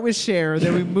start with Cher,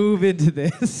 then we move into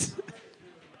this?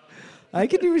 I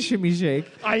can do a shimmy shake.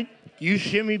 You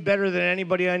shimmy better than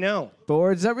anybody I know.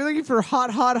 Boards up. We're looking for Hot,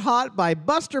 Hot, Hot by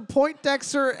Buster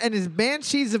Poindexter and his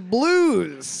Banshees of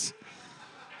Blues.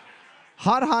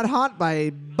 Hot, Hot, Hot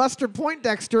by Buster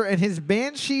Poindexter and his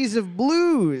Banshees of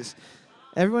Blues.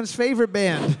 Everyone's favorite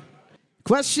band.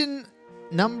 Question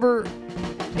number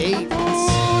 8.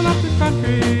 Going up the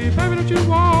country, baby, don't you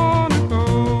wanna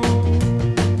go?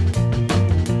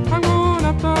 I'm going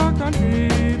up the country,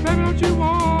 baby, don't you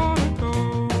wanna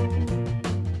go?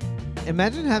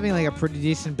 Imagine having like a pretty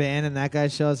decent band and that guy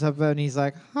shows up and he's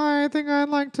like, "Hi, I think I'd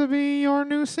like to be your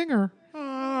new singer."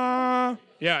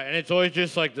 Yeah, and it's always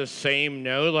just like the same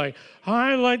note, like,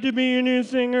 I'd like to be a new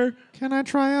singer. Can I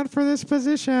try out for this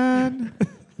position?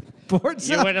 Boards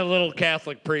You up. went a little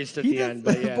Catholic priest at He the did end,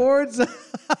 but yeah. Boards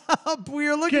up. We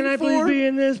are looking Can I please for be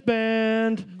in this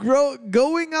band?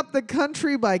 Going Up the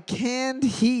Country by Canned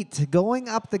Heat. Going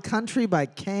Up the Country by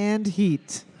Canned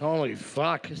Heat. Holy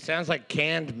fuck. It sounds like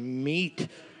canned meat.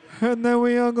 And then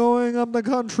we are going up the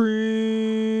country.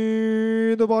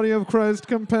 The body of Christ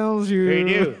compels you. They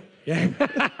do.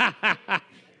 Yeah.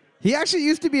 He actually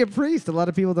used to be a priest. A lot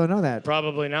of people don't know that.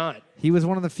 Probably not. He was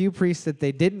one of the few priests that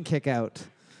they didn't kick out.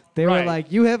 They were Right.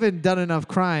 like, you haven't done enough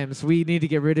crimes. We need to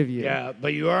get rid of you. Yeah,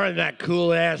 but you are in that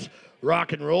cool ass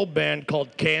rock and roll band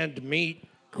called Canned Meat.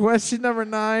 Question number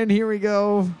 9. Here we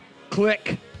go.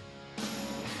 Click.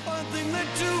 One thing led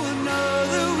to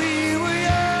another, we were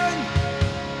young,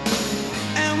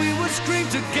 and we would scream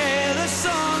together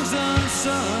songs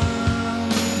unsung.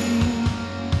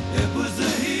 It was the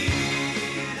heat.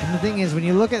 And the thing is, when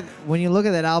you look at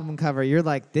that album cover, you're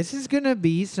like, this is gonna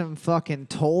be some fucking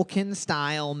Tolkien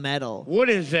style metal. What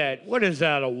is that? What is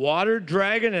that? A water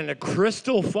dragon and a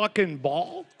crystal fucking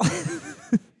ball?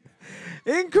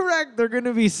 Incorrect. They're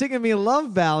gonna be singing me a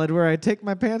love ballad where I take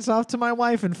my pants off to my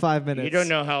wife in 5 minutes. You don't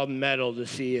know how metal the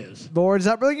sea is. Boards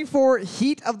up. We're looking for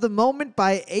Heat of the Moment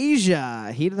by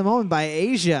Asia. Heat of the Moment by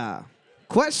Asia.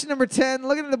 Question number 10.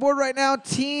 Looking at the board right now,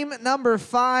 team number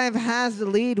 5 has the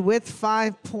lead with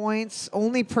 5 points.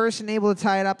 Only person able to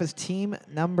tie it up is team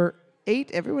number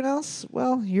 8. Everyone else,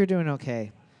 well, you're doing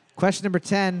okay. Question number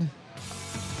 10.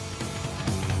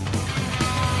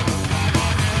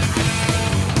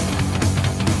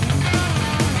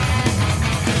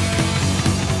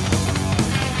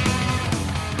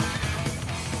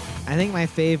 I think my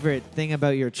favorite thing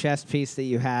about your chest piece that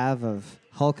you have of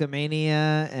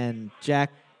Hulkamania and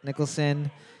Jack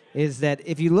Nicholson is that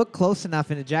if you look close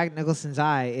enough into Jack Nicholson's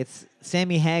eye, it's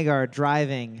Sammy Hagar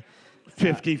driving.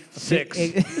 56.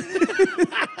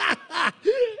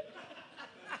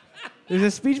 There's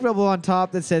a speech bubble on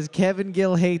top that says Kevin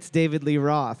Gill hates David Lee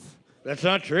Roth. That's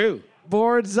not true.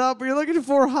 Boards up. We're looking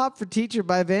for Hot for Teacher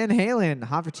by Van Halen.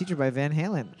 Hot for Teacher by Van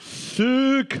Halen.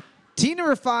 Sick. Team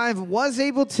number 5 was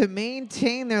able to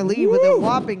maintain their lead with a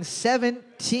whopping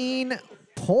 17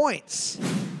 points.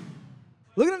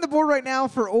 Looking at the board right now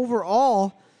for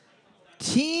overall,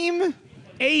 Team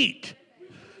 8.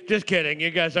 Just kidding. You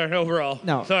guys aren't overall.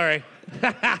 No. Sorry.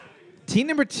 Team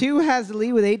number 2 has the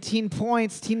lead with 18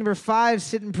 points. Team number 5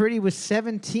 sitting pretty with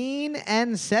 17,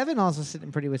 and 7 also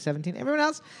sitting pretty with 17. Everyone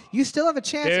else, you still have a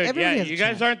chance. Dude, Everybody yeah, has a you guys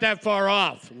chance. aren't that far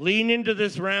off. Lean into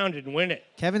this round and win it.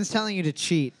 Kevin's telling you to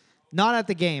cheat. Not at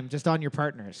the game, just on your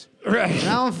partners. Right.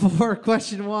 Round 4,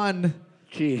 question 1.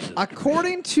 Jesus.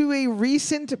 According to a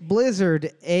recent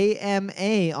Blizzard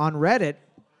AMA on Reddit,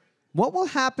 what will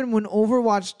happen when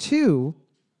Overwatch 2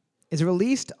 is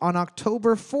released on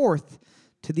October 4th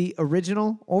to the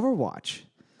original Overwatch?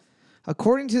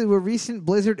 According to a recent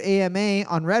Blizzard AMA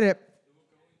on Reddit,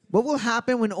 what will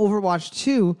happen when Overwatch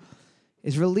 2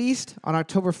 is released on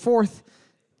October 4th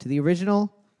to the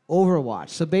original Overwatch?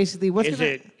 So basically, what's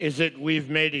Is it we've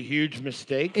made a huge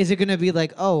mistake? Is it going to be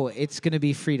like, oh, it's going to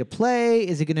be free to play?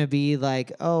 Is it going to be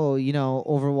like, oh, you know,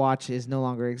 Overwatch is no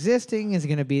longer existing? Is it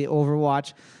going to be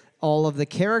Overwatch, all of the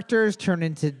characters turn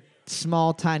into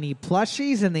small, tiny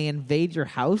plushies and they invade your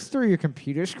house through your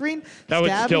computer screen? That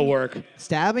would still work.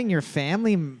 Stabbing your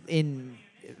family in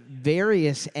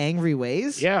various angry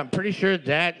ways? Yeah, I'm pretty sure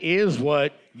that is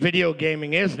what video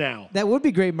gaming is now. That would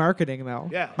be great marketing, though.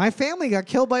 Yeah. My family got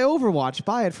killed by Overwatch.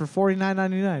 Buy it for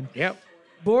 $49.99. Yep.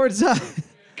 Boards up.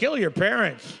 Kill your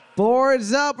parents.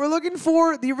 Boards up. We're looking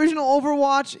for the original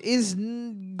Overwatch is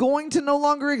going to no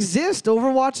longer exist.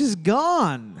 Overwatch is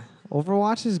gone.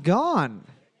 Overwatch is gone.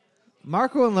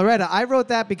 Marco and Loretta, I wrote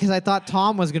that because I thought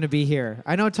Tom was going to be here.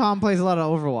 I know Tom plays a lot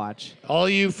of Overwatch. All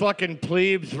you fucking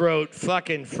plebes wrote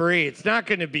fucking free. It's not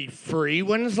going to be free.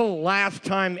 When's the last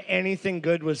time anything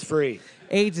good was free?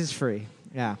 AIDS is free.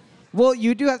 Yeah. Well,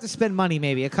 you do have to spend money,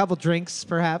 maybe. A couple drinks,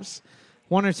 perhaps.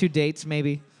 1 or 2 dates,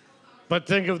 maybe. But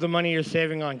think of the money you're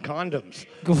saving on condoms.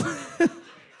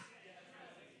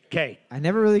 Okay, I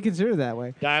never really considered it that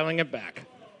way. dialing it back.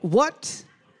 What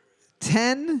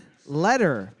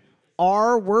 10-letter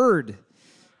R word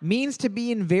means to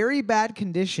be in very bad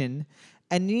condition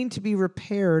and needing to be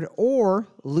repaired or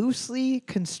loosely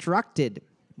constructed?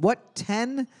 What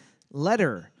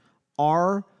 10-letter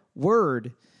R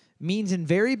word means in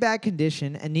very bad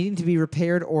condition and needing to be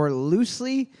repaired or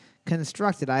loosely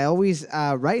constructed? I always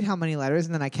write how many letters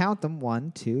and then I count them.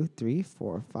 1, 2, 3,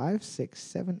 4, 5, 6,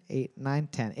 7, 8, 9,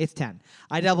 10. It's 10.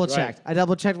 I double checked. Right. I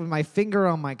double checked with my finger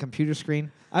on my computer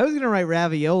screen. I was gonna write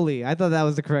ravioli. I thought that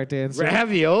was the correct answer.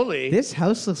 Ravioli. This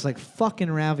house looks like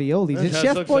fucking ravioli. This Did house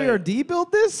Chef looks like- Boyardee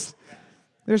build this?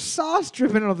 There's sauce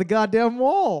dripping out of the goddamn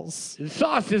walls. The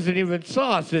sauce isn't even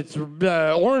sauce. It's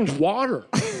orange water.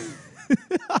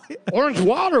 Orange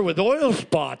water with oil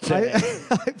spots in it.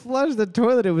 I flushed the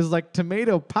toilet. It was like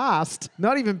tomato paste,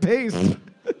 not even paste.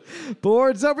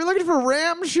 Boards up. We're looking for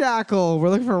ramshackle.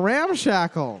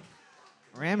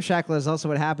 Ramshackle is also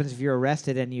what happens if you're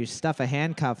arrested and you stuff a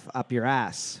handcuff up your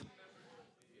ass.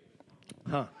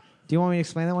 Huh. Do you want me to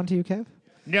explain that one to you, Kev?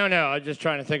 No, I was just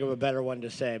trying to think of a better one to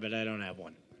say, but I don't have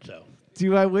one. So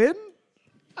Do I win?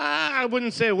 I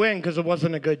wouldn't say win because it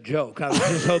wasn't a good joke. I was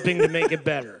just hoping to make it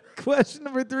better. Question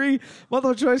number 3,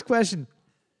 multiple choice question.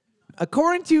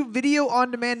 According to video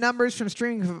on demand numbers from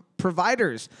streaming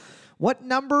providers, what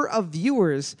number of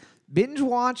viewers binge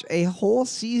watch a whole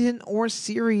season or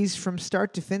series from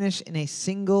start to finish in a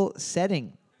single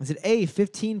setting? Is it A,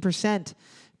 15%,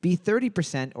 B,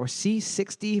 30%, or C,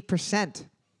 60%?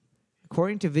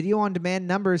 According to video on demand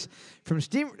numbers from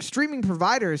streaming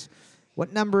providers,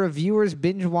 what number of viewers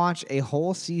binge watch a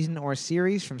whole season or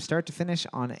series from start to finish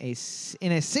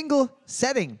in a single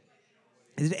setting?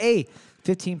 Is it A,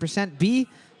 15%, B,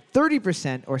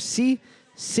 30%, or C,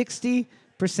 60%?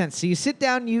 So you sit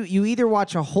down, you either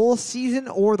watch a whole season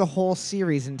or the whole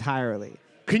series entirely.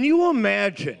 Can you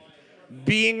imagine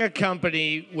being a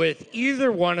company with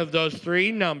either one of those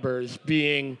three numbers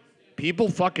being people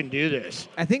fucking do this?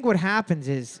 I think what happens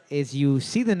is you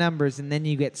see the numbers and then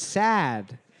you get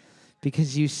sad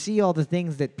because you see all the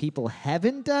things that people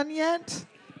haven't done yet.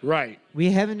 Right.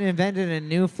 We haven't invented a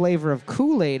new flavor of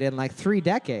Kool-Aid in like 3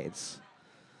 decades.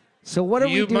 So what are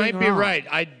we You doing might be wrong? right.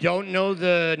 I don't know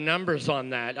the numbers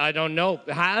on that. I don't know.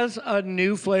 Has a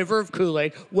new flavor of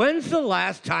Kool-Aid. When's the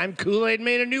last time Kool-Aid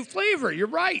made a new flavor? You're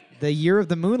right. The year of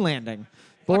the moon landing.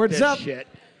 Fuck Boards this up. shit.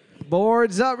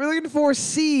 Boards up. We're looking for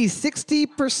C,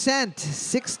 60%.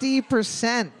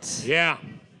 60%. Yeah.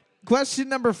 Question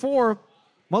number 4,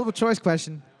 multiple choice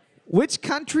question. Which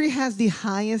country has the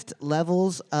highest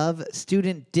levels of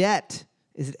student debt?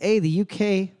 Is it A, the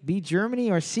UK, B, Germany,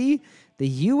 or C, the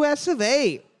US of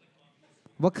A?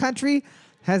 What country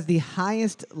has the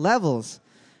highest levels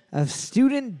of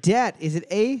student debt? Is it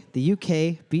A, the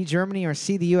UK, B, Germany, or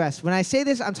C, the US? When I say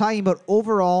this, I'm talking about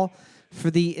overall for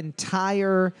the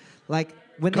entire, like,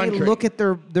 when Country. they look at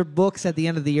their books at the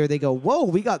end of the year, they go, whoa,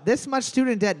 we got this much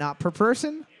student debt, not per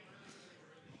person,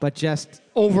 but just,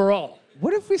 Overall.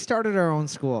 what if we started our own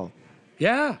school?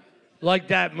 Yeah. Like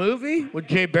that movie with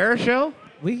Jay Baruchel?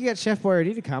 We could get Chef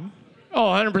Boyardee to come. Oh,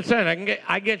 100%.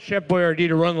 I get Chef Boyardee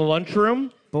to run the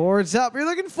lunchroom. Boards up. You're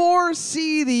looking for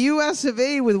C, the US of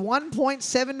A, with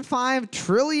 $1.75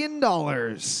 trillion.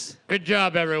 Good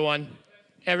job, everyone.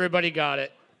 Everybody got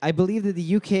it. I believe that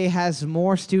the UK has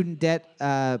more student debt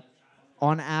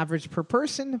on average per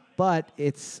person, but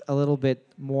it's a little bit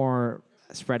more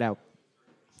spread out.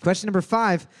 Question number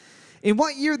 5. In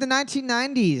what year of the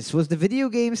 1990s was the video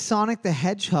game Sonic the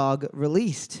Hedgehog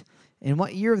released? In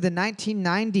what year of the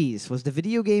 1990s was the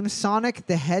video game Sonic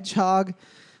the Hedgehog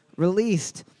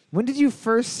released? When did you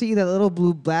first see that little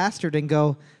blue bastard and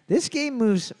go, this game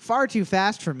moves far too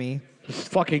fast for me? This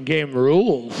fucking game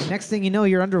rules. Next thing you know,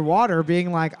 you're underwater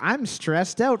being like, I'm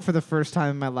stressed out for the first time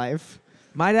in my life.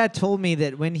 My dad told me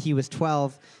that when he was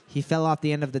 12, he fell off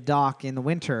the end of the dock in the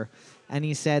winter, and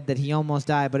he said that he almost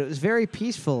died, but it was very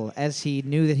peaceful as he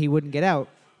knew that he wouldn't get out.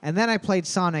 And then I played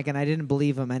Sonic, and I didn't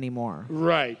believe him anymore.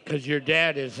 Right, because your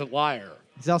dad is a liar.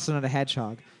 He's also not a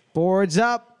hedgehog. Boards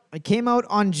up. It came out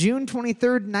on June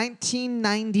 23rd,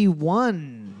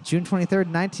 1991. June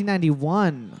 23rd,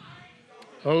 1991.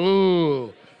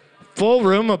 Oh, full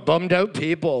room of bummed out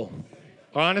people.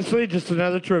 Honestly, just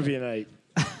another trivia night.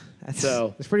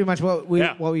 That's pretty much what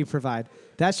we provide.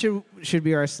 That should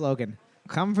be our slogan.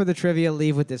 Come for the trivia,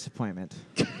 leave with disappointment.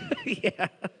 Yeah.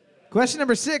 Question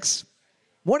number 6.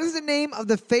 What is the name of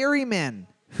the ferryman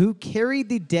who carried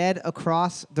the dead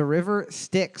across the river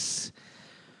Styx?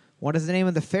 What is the name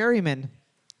of the ferryman?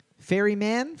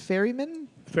 Ferryman?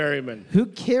 Who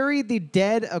carried the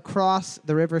dead across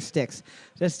the river Styx?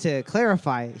 Just to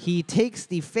clarify, he takes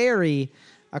the ferry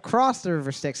across the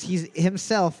river Styx. He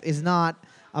himself is not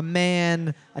a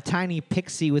man, a tiny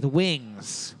pixie with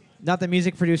wings. Not the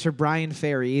music producer Brian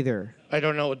Ferry either. I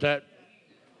don't know what that...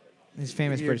 He's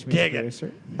famous You're British music digging.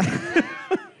 producer.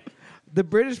 The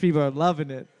British people are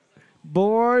loving it.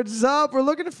 Boards up. We're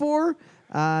looking for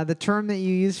The term that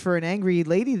you use for an angry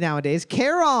lady nowadays,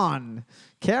 Karen.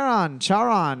 Karen.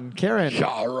 Sharon.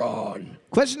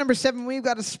 Question number 7, we've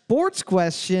got a sports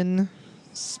question.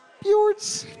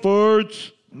 Sports.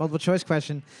 Multiple choice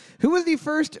question. Who was the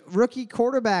first rookie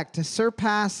quarterback to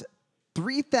surpass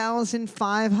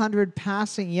 3,500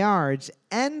 passing yards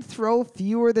and throw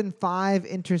fewer than 5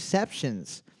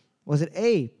 interceptions? Was it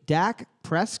A, Dak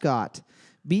Prescott,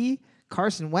 B,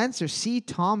 Carson Wentz, or C,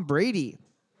 Tom Brady?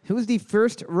 Who was the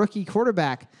first rookie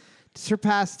quarterback to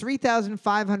surpass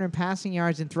 3,500 passing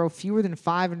yards and throw fewer than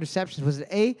 5 interceptions? Was it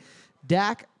A,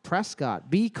 Dak Prescott,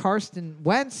 B, Carson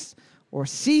Wentz, or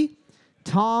C,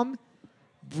 Tom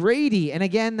Brady? And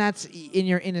again, that's in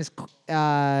his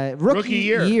rookie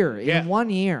year. Yeah. In 1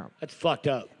 year. That's fucked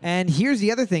up. And here's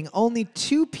the other thing. Only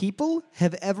 2 people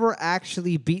have ever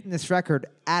actually beaten this record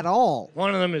at all.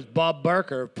 One of them is Bob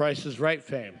Barker of Price is Right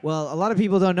fame. Well, a lot of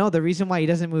people don't know the reason why he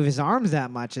doesn't move his arms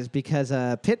that much is because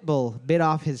a pit bull bit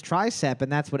off his tricep,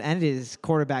 and that's what ended his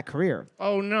quarterback career.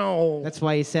 Oh, no. That's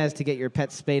why he says to get your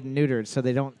pet spayed and neutered so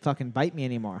they don't fucking bite me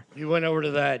anymore. You went over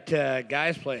to that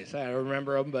guy's place. I don't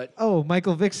remember him, but... Oh,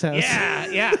 Michael Vick's house.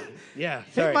 Yeah. Hey,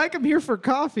 Sorry. Mike, I'm here for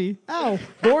coffee. Ow.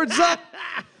 Boards up.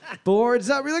 Boards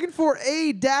up. We're looking for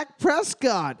A, Dak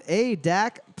Prescott. A,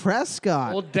 Dak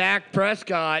Prescott. Well, Dak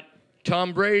Prescott,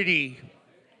 Tom Brady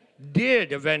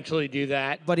did eventually do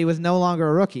that. But he was no longer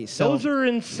a rookie. So. Those are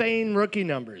insane rookie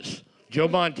numbers. Joe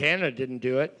Montana didn't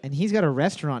do it. And he's got a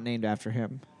restaurant named after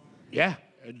him. Yeah.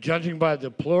 Judging by the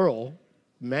plural,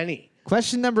 many.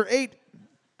 Question number 8.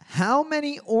 How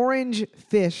many orange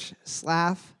fish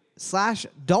slash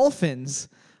dolphins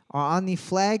are on the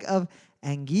flag of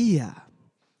Anguilla?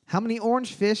 How many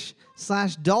orange fish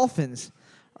slash dolphins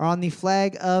are on the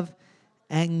flag of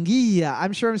Anguilla?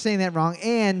 I'm sure I'm saying that wrong.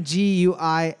 Anguilla.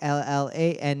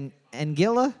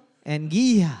 Anguilla?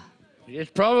 Anguilla.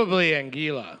 It's probably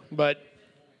Anguilla, but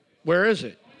where is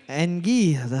it?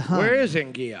 Anguilla, the hunt. Where is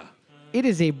Anguilla? It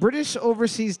is a British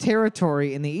overseas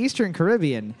territory in the Eastern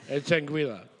Caribbean. It's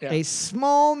Anguilla. Yeah. A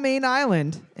small main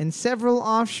island and several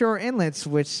offshore inlets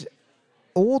which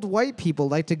old white people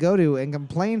like to go to and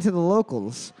complain to the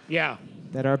locals Yeah.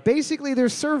 that are basically their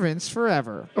servants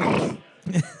forever.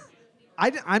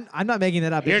 I'm not making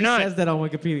that up. You're it just not. says that on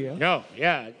Wikipedia. No,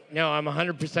 yeah. No, I'm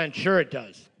 100% sure it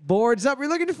does. Boards up. We're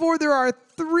looking for. There are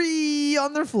 3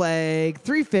 on their flag.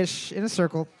 3 fish in a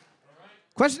circle.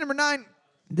 Question number 9.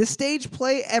 The stage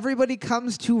play Everybody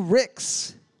Comes to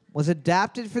Rick's was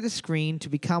adapted for the screen to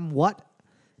become what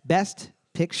Best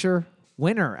Picture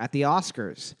winner at the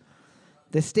Oscars?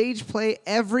 The stage play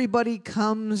Everybody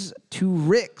Comes to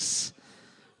Rick's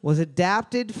was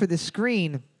adapted for the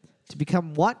screen to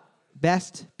become what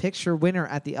Best Picture winner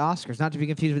at the Oscars? Not to be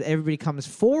confused with Everybody Comes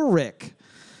for Rick,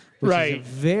 which Right. is a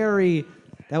very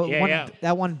Yeah.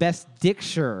 that won Best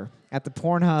Dicture at the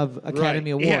Pornhub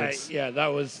Academy Right. Awards. Yeah, that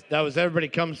was Everybody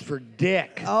Comes for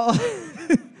Dick. Oh,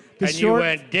 the and you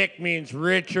went, Dick means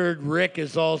Richard. Rick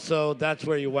is also, that's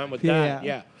where you went with that.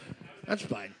 Yeah. Yeah. That's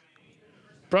fine.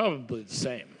 Probably the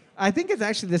same. I think it's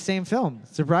actually the same film,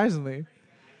 surprisingly.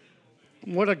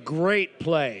 What a great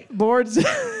play. Boards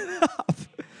up.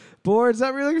 Boards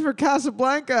up. We're looking for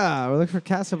Casablanca. We're looking for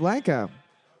Casablanca.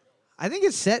 I think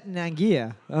it's set in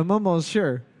Anguilla. I'm almost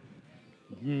sure.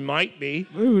 Might be.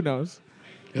 Who knows?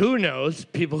 Who knows?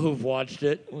 People who've watched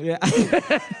it. Yeah.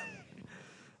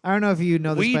 I don't know if you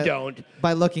know this We don't.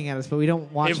 by looking at us, but we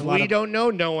don't watch If a lot we of don't know,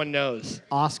 no one knows.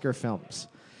 Oscar films.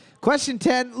 Question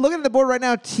 10. Looking at the board right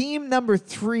now, team number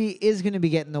 3 is going to be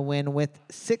getting the win with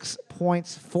 6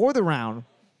 points for the round.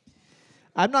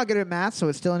 I'm not good at math, so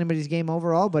it's still anybody's game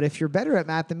overall, but if you're better at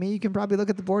math than me, you can probably look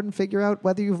at the board and figure out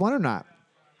whether you've won or not.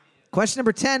 Question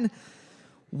number 10.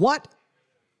 What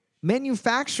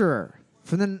manufacturer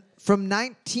from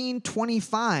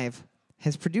 1925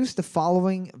 has produced the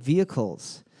following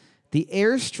vehicles? The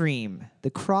Airstream, the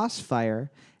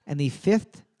Crossfire, and the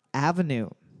Fifth Avenue.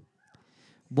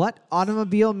 What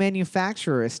automobile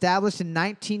manufacturer established in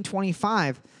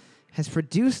 1925 has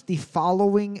produced the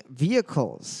following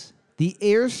vehicles? The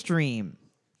Airstream,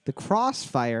 the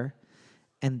Crossfire,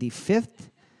 and the Fifth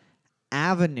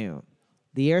Avenue.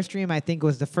 The Airstream, I think,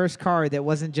 was the first car that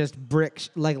wasn't just brick,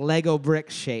 like Lego brick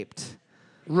shaped.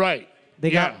 Right.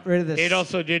 They got rid of this. It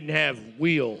also didn't have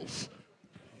wheels.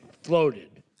 Floated.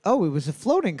 Oh, it was a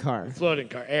floating car. Floating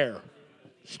car. Air.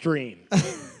 Stream.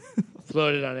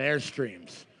 Floated on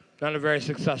Airstreams. Not a very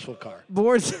successful car.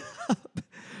 Boards up.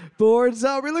 Boards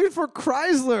up. We're looking for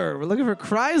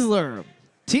Chrysler.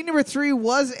 Team number 3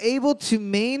 was able to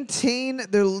maintain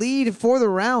their lead for the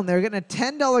round. They're getting a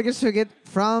 $10 gift certificate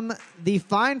from the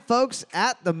fine folks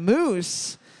at the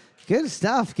Moose. Good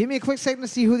stuff. Give me a quick second to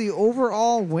see who the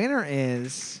overall winner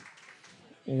is.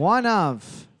 One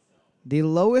of the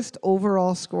lowest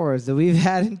overall scores that we've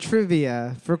had in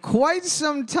trivia for quite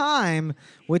some time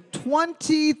with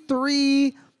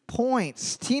 23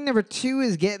 points. Team number 2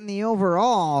 is getting the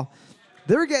overall.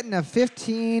 They're getting a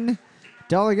 $15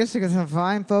 gift certificate from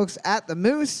fine folks at the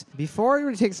Moose. Before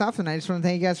everybody takes off tonight, I just want to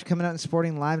thank you guys for coming out and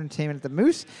supporting live entertainment at the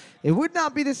Moose. It would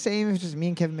not be the same if it's just me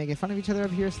and Kevin making fun of each other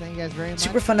up here, so thank you guys very much.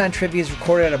 Super Fun 9 Trivia is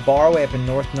recorded at a bar way up in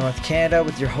North Canada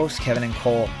with your hosts Kevin and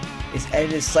Cole. It's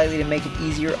edited slightly to make it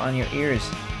easier on your ears.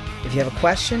 If you have a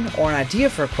question or an idea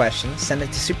for a question, send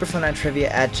it to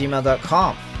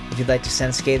superfun9trivia@gmail.com. If you'd like to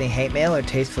send scathing hate mail or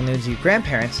tasteful news to your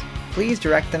grandparents, please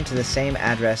direct them to the same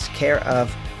address, care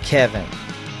of Kevin.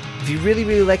 If you really,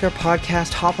 really like our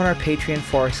podcast, hop on our Patreon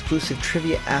for our exclusive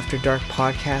Trivia After Dark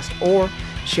podcast, or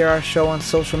share our show on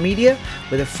social media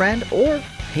with a friend or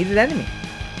hated enemy.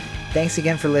 Thanks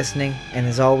again for listening, and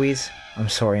as always, I'm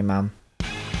sorry, Mom.